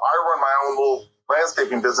business. I run my own little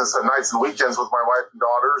landscaping business at nights and weekends with my wife and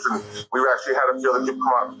daughters, and we've actually had a few other people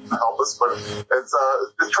come out and help us. But it's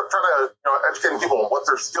trying to educating people on what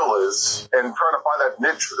their skill is and trying to find that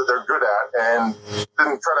niche that they're good at, and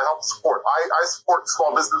then try to help support. I support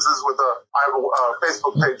small businesses with I have a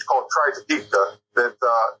Facebook page called Try Topeka that.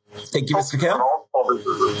 Thank you, Mr. Kell.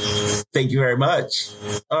 Thank you very much.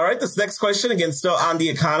 All right, this next question, again, still on the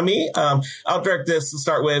economy. I'll direct this to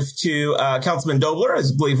start with to Councilman Dobler, I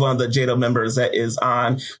believe one of the JADO members that is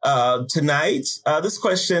on tonight. This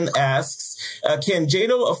question asks, can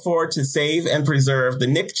JADO afford to save and preserve the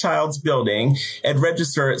Nick Childs building and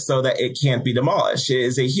register it so that it can't be demolished? It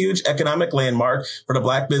is a huge economic landmark for the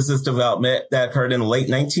Black business development that occurred in the late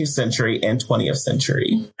 19th century and 20th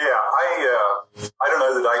century. Yeah, I don't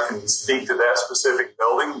know that I can speak to that specific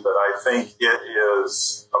building, but I think it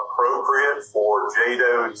is appropriate for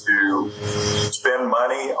JADO to spend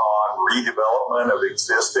money on redevelopment of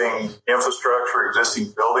existing infrastructure,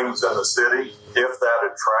 existing buildings in the city, if that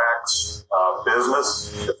attracts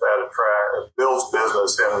business, if that builds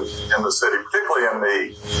business in the city, particularly in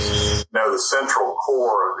the central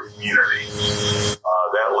core of the community.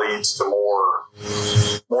 That leads to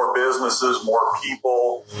more businesses, more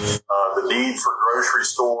people, the need for grocery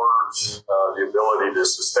stores, the ability to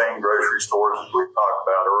sustain grocery stores, as we talked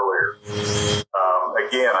about earlier.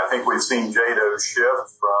 Again, I think we've seen JADO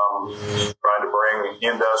shift from trying to bring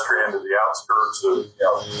industry into the outskirts of,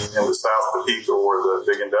 into South Topeka, where the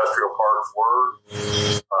big industrial parks were,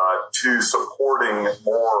 to supporting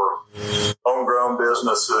more homegrown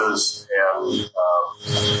businesses and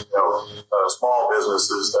small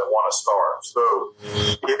businesses that want to start. So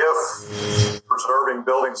if preserving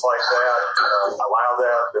buildings like that allow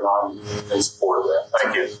that, then I'm in support of that.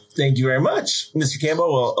 Thank you. Thank you very much. Mr.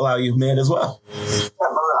 Campbell will allow you mid as well. Yeah,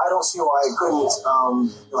 brother, I don't see why I couldn't.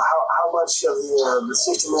 How much of the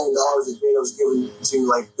 $60 million that JADO's given to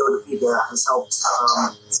Go Topeka has helped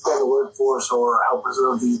expand the workforce or help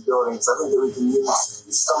preserve these buildings? I think that we can use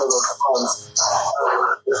some of those funds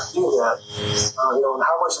to do that. And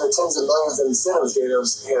how much of the tens of millions in incentives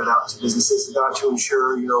JADO's handed out to businesses have gone to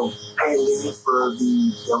ensure, paid leave for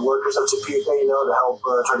the workers of Topeka, to help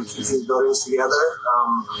try to keep these buildings together.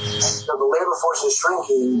 The labor force is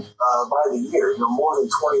shrinking by the year. More than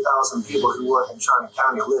 20,000 people who work in Shawnee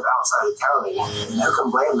County live outside the county, and who can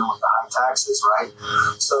blame them with the high taxes, right?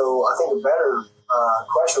 So I think a better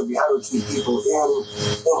question would be how do we keep people in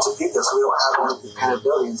Topeka so we don't have them dependent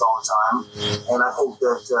buildings all the time. And I think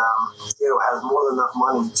that JADO has more than enough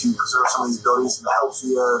money to preserve some of these buildings and to help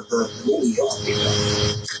the needy in Topeka.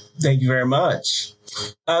 Thank you very much.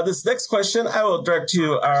 This next question I will direct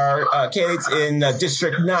to our candidates in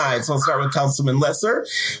District 9. So I'll start with Councilman Lesser.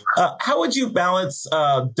 How would you balance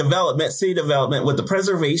city development with the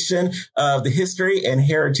preservation of the history and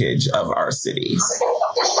heritage of our city?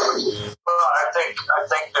 Well, I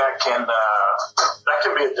think that can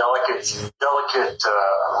be a delicate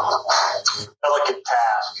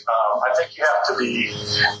task. I think you have to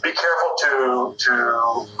be careful to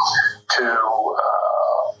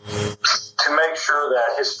make sure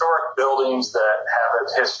that historic buildings that have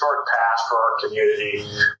a historic past for our community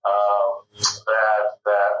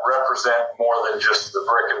that represent more than just the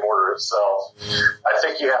brick and mortar itself. I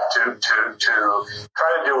think you have to try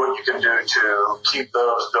to do what you can do to keep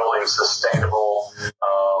those buildings sustainable and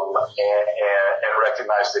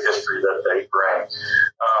recognize the history that they bring.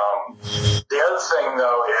 The other thing,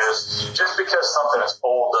 though, is just because something is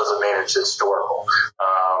old doesn't mean it's historical.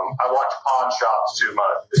 I watch Pawn Shops too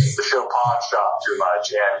much, the show Pawn Shop too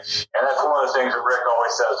much, and that's one of the things that Rick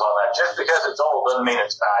always says on that. Just because it's old doesn't mean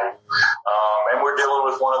it's valuable. And we're dealing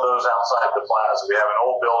with one of those outside the plaza. We have an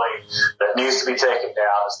old building that needs to be taken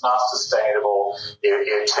down. It's not sustainable.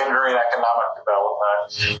 It's hindering economic development,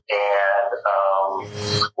 and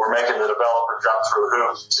we're making the developer jump through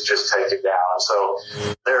hoops to just take it down. So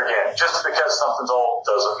there again, just because something's old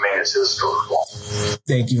doesn't mean it's historical.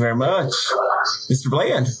 Thank you very much. Mr.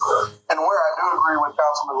 Bland. And where I do agree with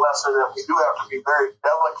Councilman Lesser that we do have to be very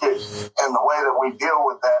delicate in the way that we deal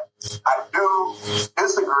with that, I do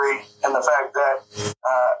disagree in the fact that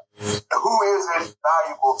who is it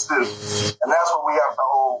valuable to? And that's what we have to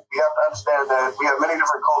hold. We have to understand that we have many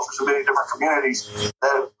different cultures and many different communities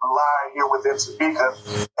that lie here within Topeka.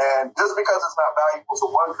 And just because it's not valuable to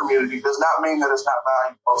one community does not mean that it's not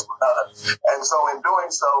valuable to another. And so in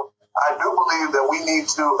doing so, I do believe that we need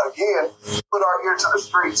to, again, put our ear to the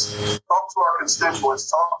streets, talk to our constituents,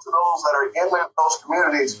 talk to those that are in those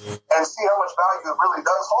communities, and see how much value it really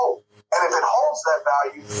does hold. And if it holds that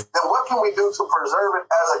value, then what can we do to preserve it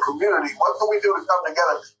as a community? What can we do to come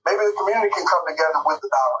together? Maybe the community can come together with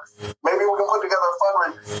the dollars. Maybe we can put together a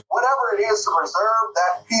fundraiser. Whatever it is to preserve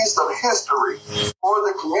that piece of history for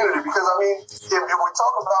the community. Because, I mean, if we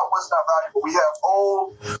talk about what's not valuable, we have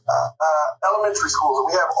old elementary schools,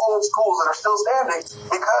 and we have old schools that are still standing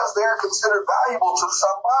because they're considered valuable to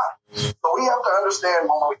somebody. So we have to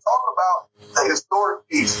understand when we talk about the historic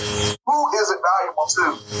piece, who is it valuable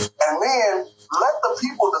to? And then let the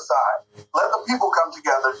people decide. Let the people come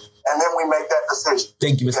together, and then we make that decision.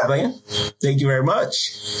 Thank you, Mr. Bland. Thank you very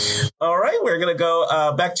much. All right, we're going to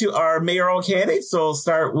go back to our mayoral candidates. So we'll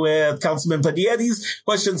start with Councilman Padilla. These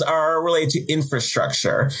questions are related to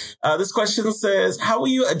infrastructure. This question says, how will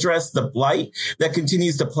you address the blight that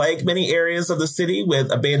continues to plague many areas of the city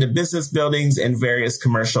with abandoned business buildings and various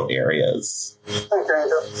commercial areas? Thank you,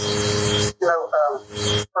 Angel. You know,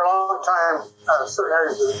 for a long time, certain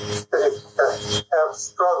areas of the city have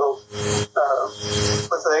struggled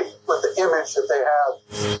with the image that they have.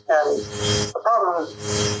 And the problem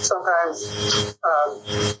sometimes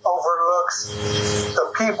overlooks the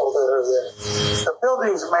people that are there. The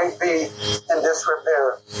buildings may be in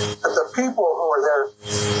disrepair, but the people who are there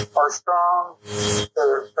are strong,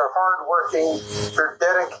 they're hardworking, they're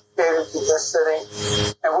dedicated to this city.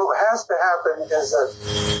 And what has to happen is that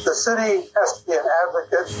the city has to be an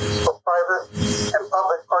advocate for private and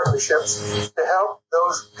public partnerships to help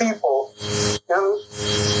those people in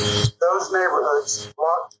those neighborhoods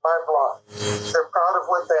block by block. They're proud of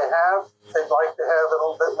what they have. They'd like to have a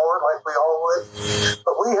little bit more, like we all would.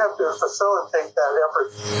 But we have to facilitate that effort.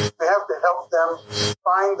 We have to help them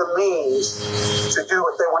find the means to do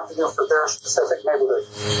what they want to do for their specific neighborhood.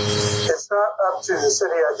 It's not up to the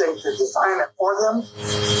city, I think, to design it for them.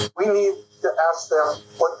 We need to ask them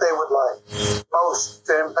what they would like most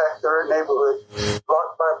to impact their neighborhood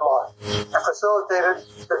block by block and facilitate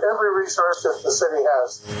it for every resource that the city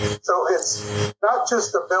has. So it's not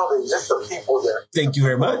just the buildings, it's the people there. Thank you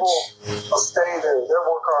very much. They'll stay there. They'll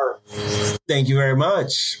work hard. Thank you very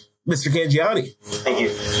much. Mr. Cangiani. Thank you.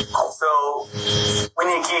 So we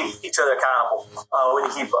need to keep each other accountable. We need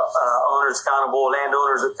to keep owners accountable,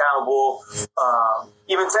 landowners accountable,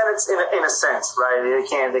 even tenants in a sense, right? They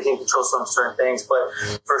can't control some certain things, but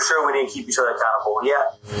for sure we need to keep each other accountable. Yeah.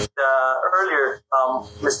 Earlier,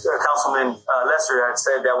 Mr. Councilman Lesser had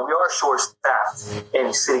said that we are short-staffed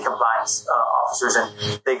in city compliance officers,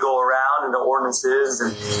 and they go around in the ordinances,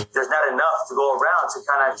 and there's not enough to go around to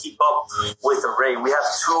kind of keep up with the rate. We have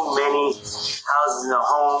too many houses and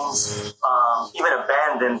homes, even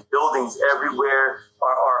abandoned buildings everywhere.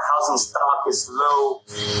 Our housing stock is low.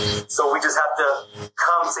 So we just have to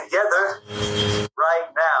come together right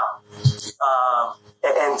now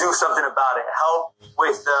and do something about it. Help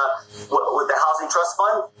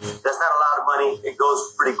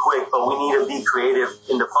to be creative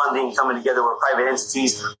in the funding, coming together with private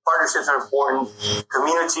entities. Partnerships are important.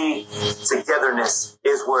 Community togetherness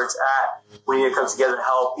is where it's at. We need to come together to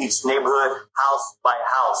help each neighborhood, house by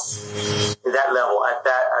house, at that level, at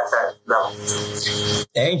that level.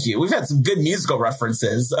 Thank you. We've had some good musical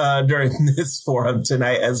references during this forum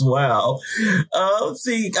tonight as well. Let's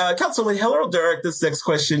see, Councilman Heller, I'll direct this next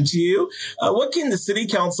question to you. What can the city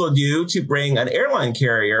council do to bring an airline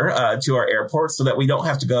carrier to our airport so that we don't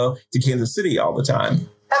have to go to Kansas City all the time?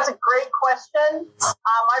 That's a great question.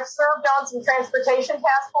 I've served on some transportation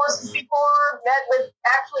task forces before,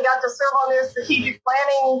 actually got to serve on their strategic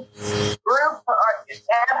planning group, or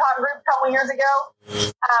ad hoc group a couple years ago.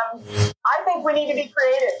 I think we need to be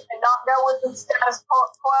creative and not go with the status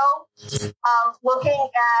quo. Looking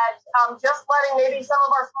at just letting maybe some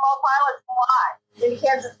of our small pilots fly in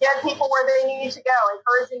Kansas, get people where they need to go,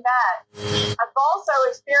 encouraging that. I've also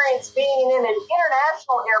experienced being in an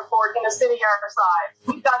international airport in a city our size.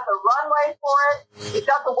 We've got the runway for it. We've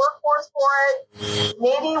got the workforce for it.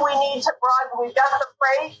 Maybe we need to broaden. We've got the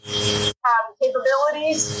freight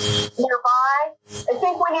capabilities nearby. I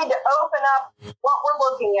think we need to open up what we're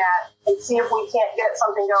looking at and see if we can't get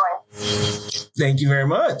something going. Thank you very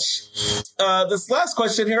much. This last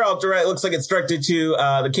question here, looks like it's directed to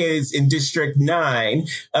the candidates in District 9.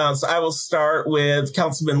 So I will start with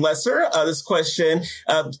Councilman Lesser. This question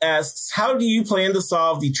asks, how do you plan to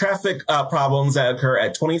solve the traffic problems that occur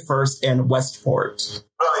at 21st and Westport?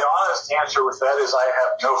 Well, the honest answer with that is I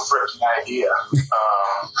have no freaking idea.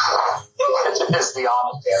 It's the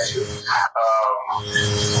honest answer.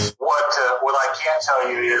 What I can tell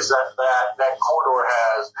you is that corridor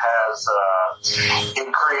has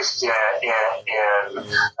increased in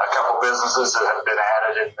a couple businesses that have been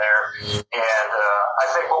added in there, and I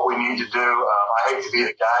think what we need to do. I hate to be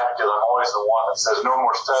the guy because I'm always the one that says no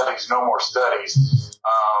more studies, no more studies.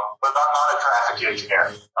 But I'm not a traffic engineer.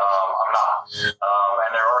 I'm not.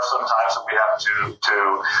 And there are some times that we have to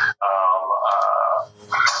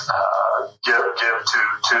give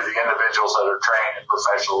to the individuals that are trained and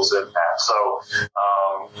professionals in that. So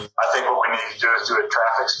I think what we need to do is do a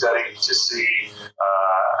traffic study to see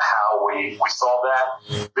how we solve that,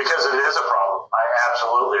 because it is a problem. I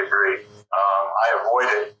absolutely agree. I avoid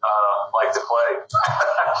it like the plague,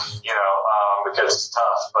 because it's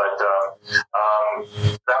tough. But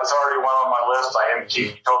that was already one on my list. He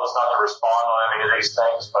told us not to respond on any of these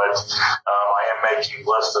things, but I am making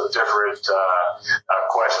lists of different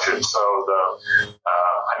questions. So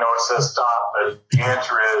I know it says stop, but the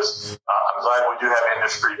answer is I'm glad we do have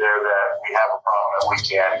industry there that we have a problem that we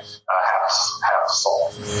can have to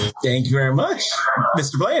solve. Thank you very much.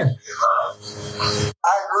 Mr. Bland.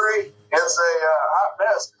 I agree. It's a hot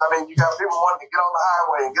mess. I mean, you got people wanting to get on the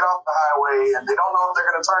highway and get off the highway, and they don't know if they're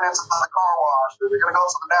going to turn into the car wash or they're going to go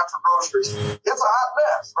to the natural groceries. It's a hot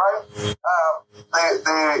mess, right?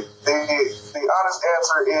 The honest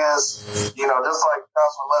answer is, just like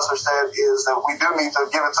Councilman Lesser said, is that we do need to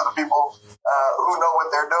give it to the people who know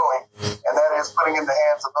what they're doing, and that is putting in the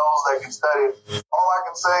hands of those that can study it. All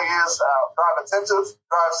I can say is drive attentive,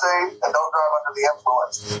 drive safe, and don't drive under the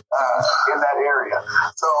influence in that area.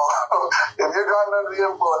 So if you're driving under the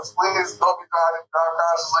influence, please don't be drive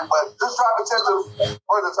cautiously, but just drive attentive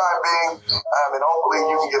for the time being, and hopefully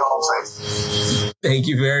you can get home safe. Thank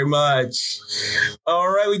you very much. All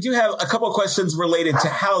right, we do have a couple of questions related to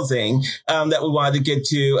housing that we wanted to get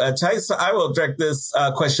to. So I will direct this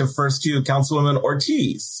question first to Councilwoman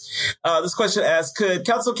Ortiz. This question asks, could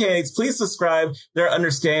council candidates please describe their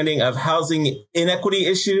understanding of housing inequity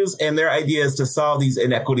issues and their ideas to solve these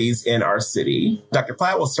inequities in our city? Dr.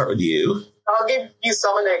 Platt, we'll start with you. I'll give you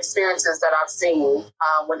some of the experiences that I've seen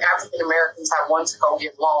when African Americans have wanted to go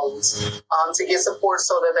get loans to get support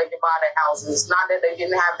so that they can buy their houses. Not that they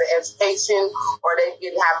didn't have the education or they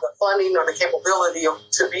didn't have the funding or the capability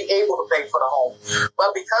to be able to pay for the home.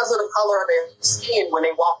 But because of the color of their skin when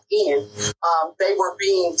they walked in, they were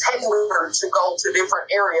being tailored to go to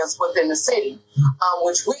different areas within the city,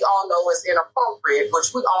 which we all know is inappropriate,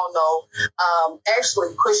 which we all know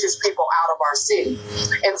actually pushes people out of our city.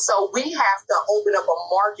 And so we have to open up a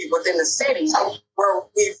market within the city where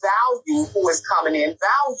we value who is coming in,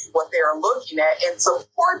 value what they're looking at, and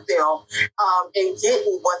support them in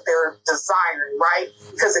getting what they're desiring, right?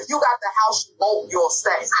 Because if you got the house you want, you'll stay.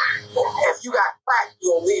 If you got crack,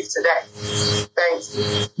 you'll leave today. Thank you.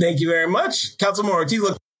 Thank you very much. Councilman Ortiz,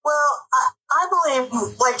 Well, I believe,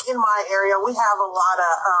 like in my area, we have a lot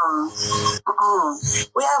of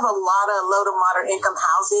low to moderate income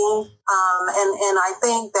housing, and I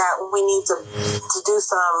think that we need to do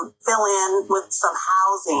some fill in with some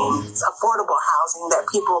housing, affordable housing that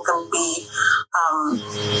people can be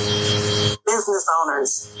business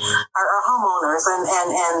owners or homeowners,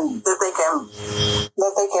 and that they can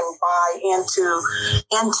buy into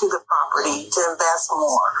the property to invest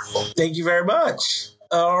more. Thank you very much.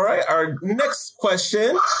 All right. Our next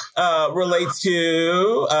question relates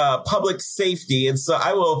to public safety. And so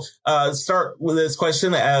I will start with this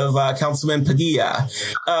question of Councilman Padilla.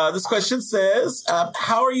 This question says,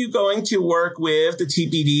 how are you going to work with the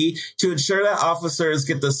TPD to ensure that officers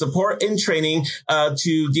get the support and training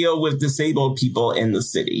to deal with disabled people in the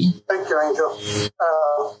city? Thank you, Angel.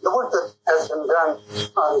 The work that has been done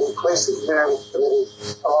on the Police and Community Committee,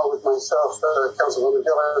 along with myself, Councilwoman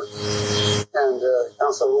Hiller, and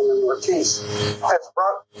Councilwoman Ortiz, has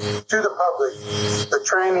brought to the public the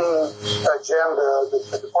training agenda that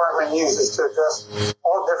the department uses to address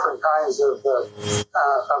all different kinds of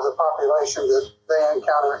the population that they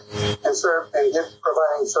encounter and serve and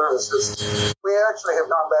providing services. We actually have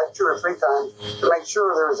gone back 2 or 3 times to make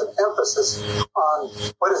sure there is an emphasis on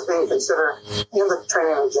what is being considered in the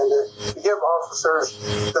training agenda to give officers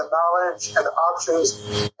the knowledge and the options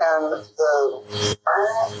and the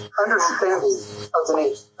understanding of the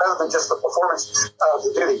needs, rather than just the performance of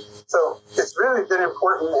the duty. So it's really been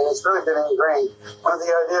important and it's really been ingrained. One of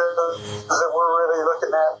the ideas that we're really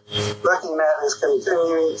looking at is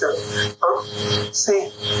continuing to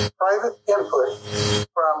seek private input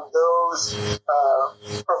from those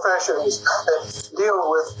professions that deal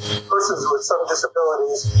with persons with some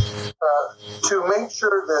disabilities to make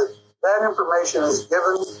sure that information is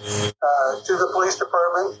given to the police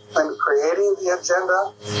department when creating the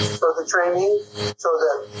agenda for the training, so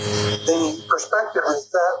that the perspective is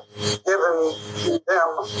that given to them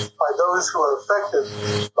by those who are affected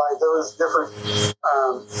by those different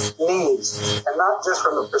needs, and not just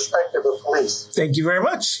from the perspective of police. Thank you very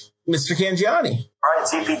much. Mr. Cangiani. All right,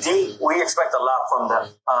 TPD, we expect a lot from them,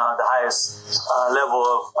 the highest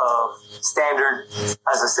level of standard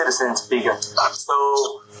as a citizen in Topeka.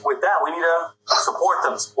 So with that, we need to support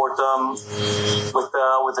them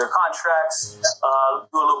with their contracts,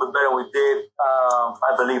 do a little bit better than we did.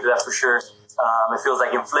 I believe that for sure. It feels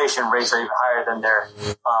like inflation rates are even higher than their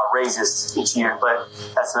raises each year, but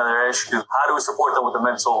that's another issue. How do we support them with the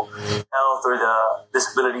mental health or the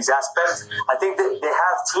disabilities aspect? I think that they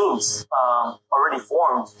have teams already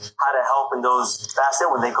formed how to help in those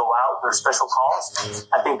facets when they go out, their special calls.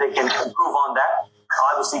 I think they can improve on that.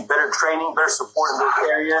 Obviously, better training, better support in those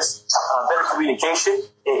areas, better communication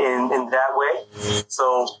in that way.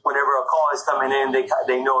 So whenever a call is coming in,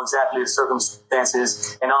 they know exactly the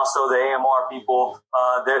circumstances. And also the AMR people,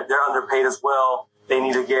 they're underpaid as well. They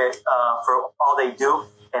need to get for all they do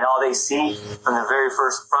and all they see from the very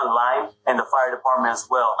first front line, and the fire department as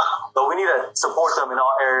well. But we need to support them in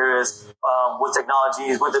all areas, with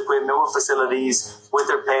technologies, with equipment, with facilities, with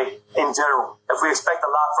their pay in general. If we expect a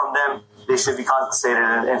lot from them, they should be compensated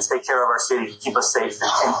and take care of our city, keep us safe,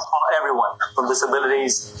 and everyone, from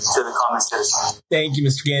disabilities to the common citizen. Thank you,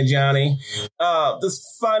 Mr. Cangiani.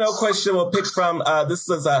 This final question we'll pick from, this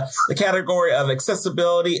is the category of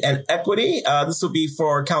accessibility and equity. This will be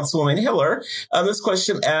for Councilwoman Hiller. This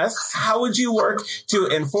question asks, how would you work to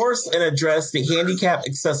enforce and address the handicap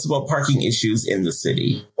accessible parking issues in the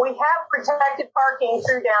city? We have protected parking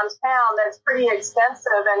through downtown that's pretty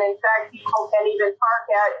extensive, and in fact, people can even park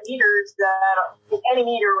at meters any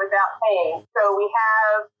meter without paying. So we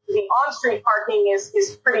have the on-street parking is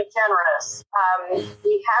pretty generous.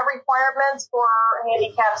 We have requirements for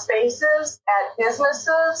handicap spaces at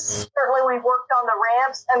businesses. Certainly, we've worked on the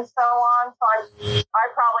ramps and so on. So I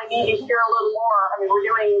probably need to hear a little more. I mean, we're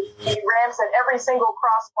doing ramps at every single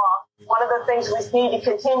crosswalk. One of the things we need to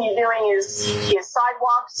continue doing is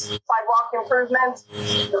sidewalk improvements.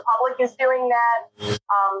 The public is doing that.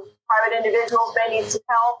 Private individuals may need some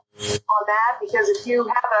help on that, because if you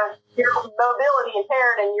have your mobility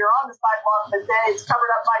impaired and you're on the sidewalk, but then it's covered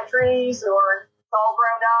up by trees, or it's all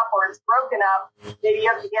grown up, or it's broken up, maybe you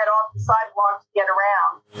have to get off the sidewalk to get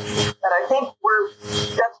around. But I think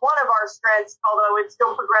that's one of our strengths, although it's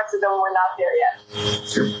still progressive and we're not there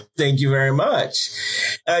yet. Thank you very much.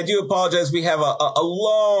 I do apologize. We have a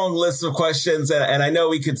long list of questions, and I know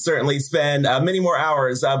we could certainly spend many more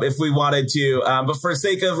hours if we wanted to. But for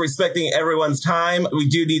sake of respecting everyone's time, we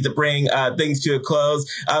do need to bring things to a close.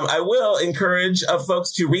 I will encourage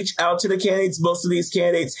folks to reach out to the candidates. Most of these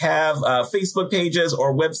candidates have Facebook pages pages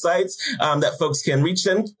or websites that folks can reach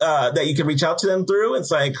them, that you can reach out to them through. And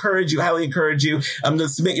so I highly encourage you to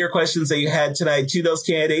submit your questions that you had tonight to those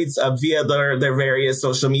candidates via their various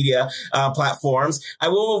social media platforms. I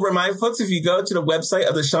will remind folks, if you go to the website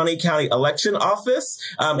of the Shawnee County Election Office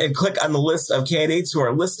and click on the list of candidates who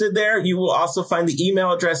are listed there, you will also find the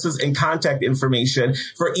email addresses and contact information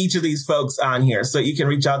for each of these folks on here. So you can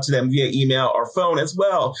reach out to them via email or phone as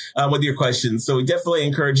well with your questions. So we definitely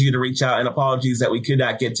encourage you to reach out, and apologies that we could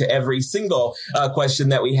not get to every single question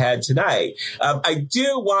that we had tonight. I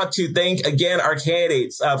do want to thank again our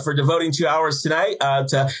candidates for devoting 2 hours tonight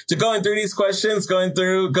to going through these questions, going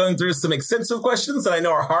through some extensive questions that I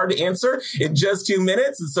know are hard to answer in just 2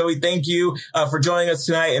 minutes. And so we thank you for joining us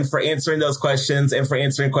tonight and for answering those questions and for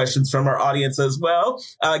answering questions from our audience as well.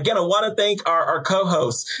 Again, I want to thank our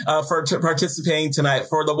co-hosts for participating tonight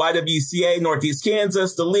for the YWCA Northeast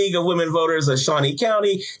Kansas, the League of Women Voters of Shawnee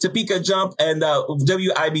County, Topeka Jump, and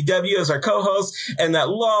WIBW as our co-hosts, and that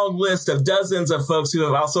long list of dozens of folks who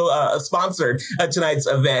have also sponsored tonight's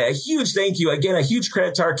event. A huge thank you. Again, a huge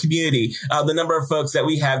credit to our community, the number of folks that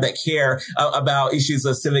we have that care about issues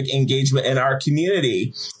of civic engagement in our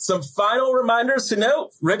community. Some final reminders to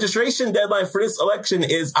note: registration deadline for this election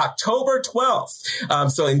is October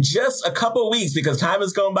 12th. So in just a couple weeks, because time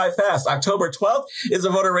is going by fast, October 12th is a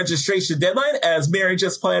voter registration deadline. As Mary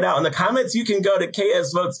just pointed out in the comments, you can go to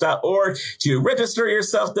ksvotes.org to register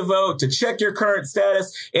yourself to vote, to check your current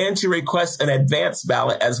status, and to request an advance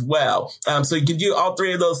ballot as well. So you can do all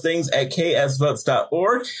three of those things at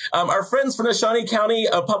ksvotes.org. Our friends from the Shawnee County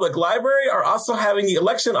Public Library are also having the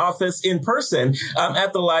election office in person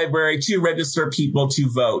at the library to register people to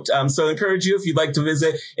vote. So I encourage you, if you'd like to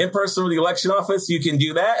visit in person with the election office, you can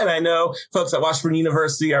do that. And I know folks at Washburn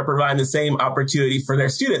University are providing the same opportunity for their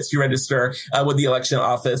students to register with the election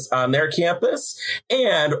office on their campus.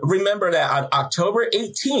 And remember that on October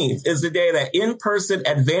 18th is the day that in-person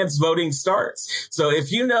advanced voting starts. So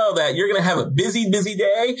if you know that you're going to have a busy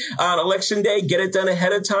day on election day, get it done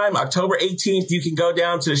ahead of time. October 18th, you can go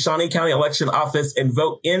down to the Shawnee County election office and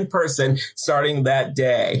vote in person starting that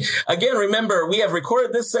day. Again, remember, we have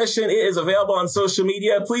recorded this session. It is available on social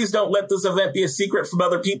media. Please don't let this event be a secret from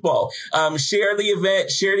other people. Share the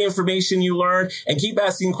event, share the information you learned, and keep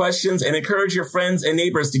asking questions, and encourage your friends and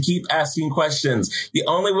neighbors to keep asking questions. The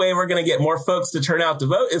only way we're going to get more folks to turn out to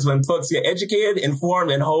vote is when folks get educated,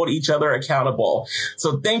 informed, and hold each other accountable.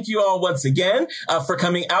 So thank you all once again for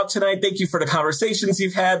coming out tonight. Thank you for the conversations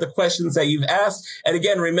you've had, the questions that you've asked. And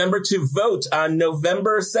again, remember to vote on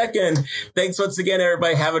November 2nd. Thanks once again,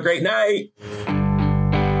 everybody. Have a great night.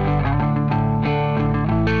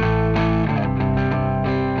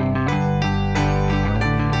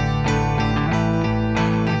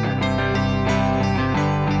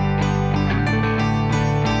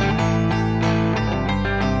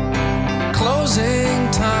 Closing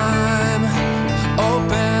time,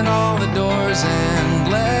 open all the doors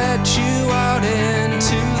and let you out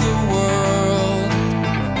into the world.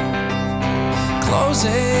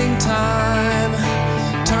 Closing time,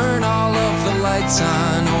 turn all of the lights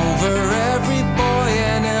on over every boy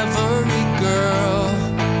and every girl.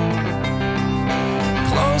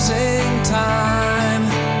 Closing time,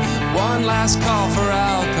 one last call for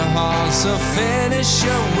alcohol, so finish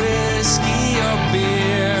your whiskey or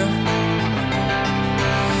beer.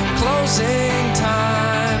 Closing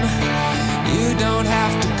time, you don't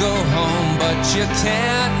have to go home, but you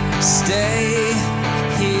can't stay.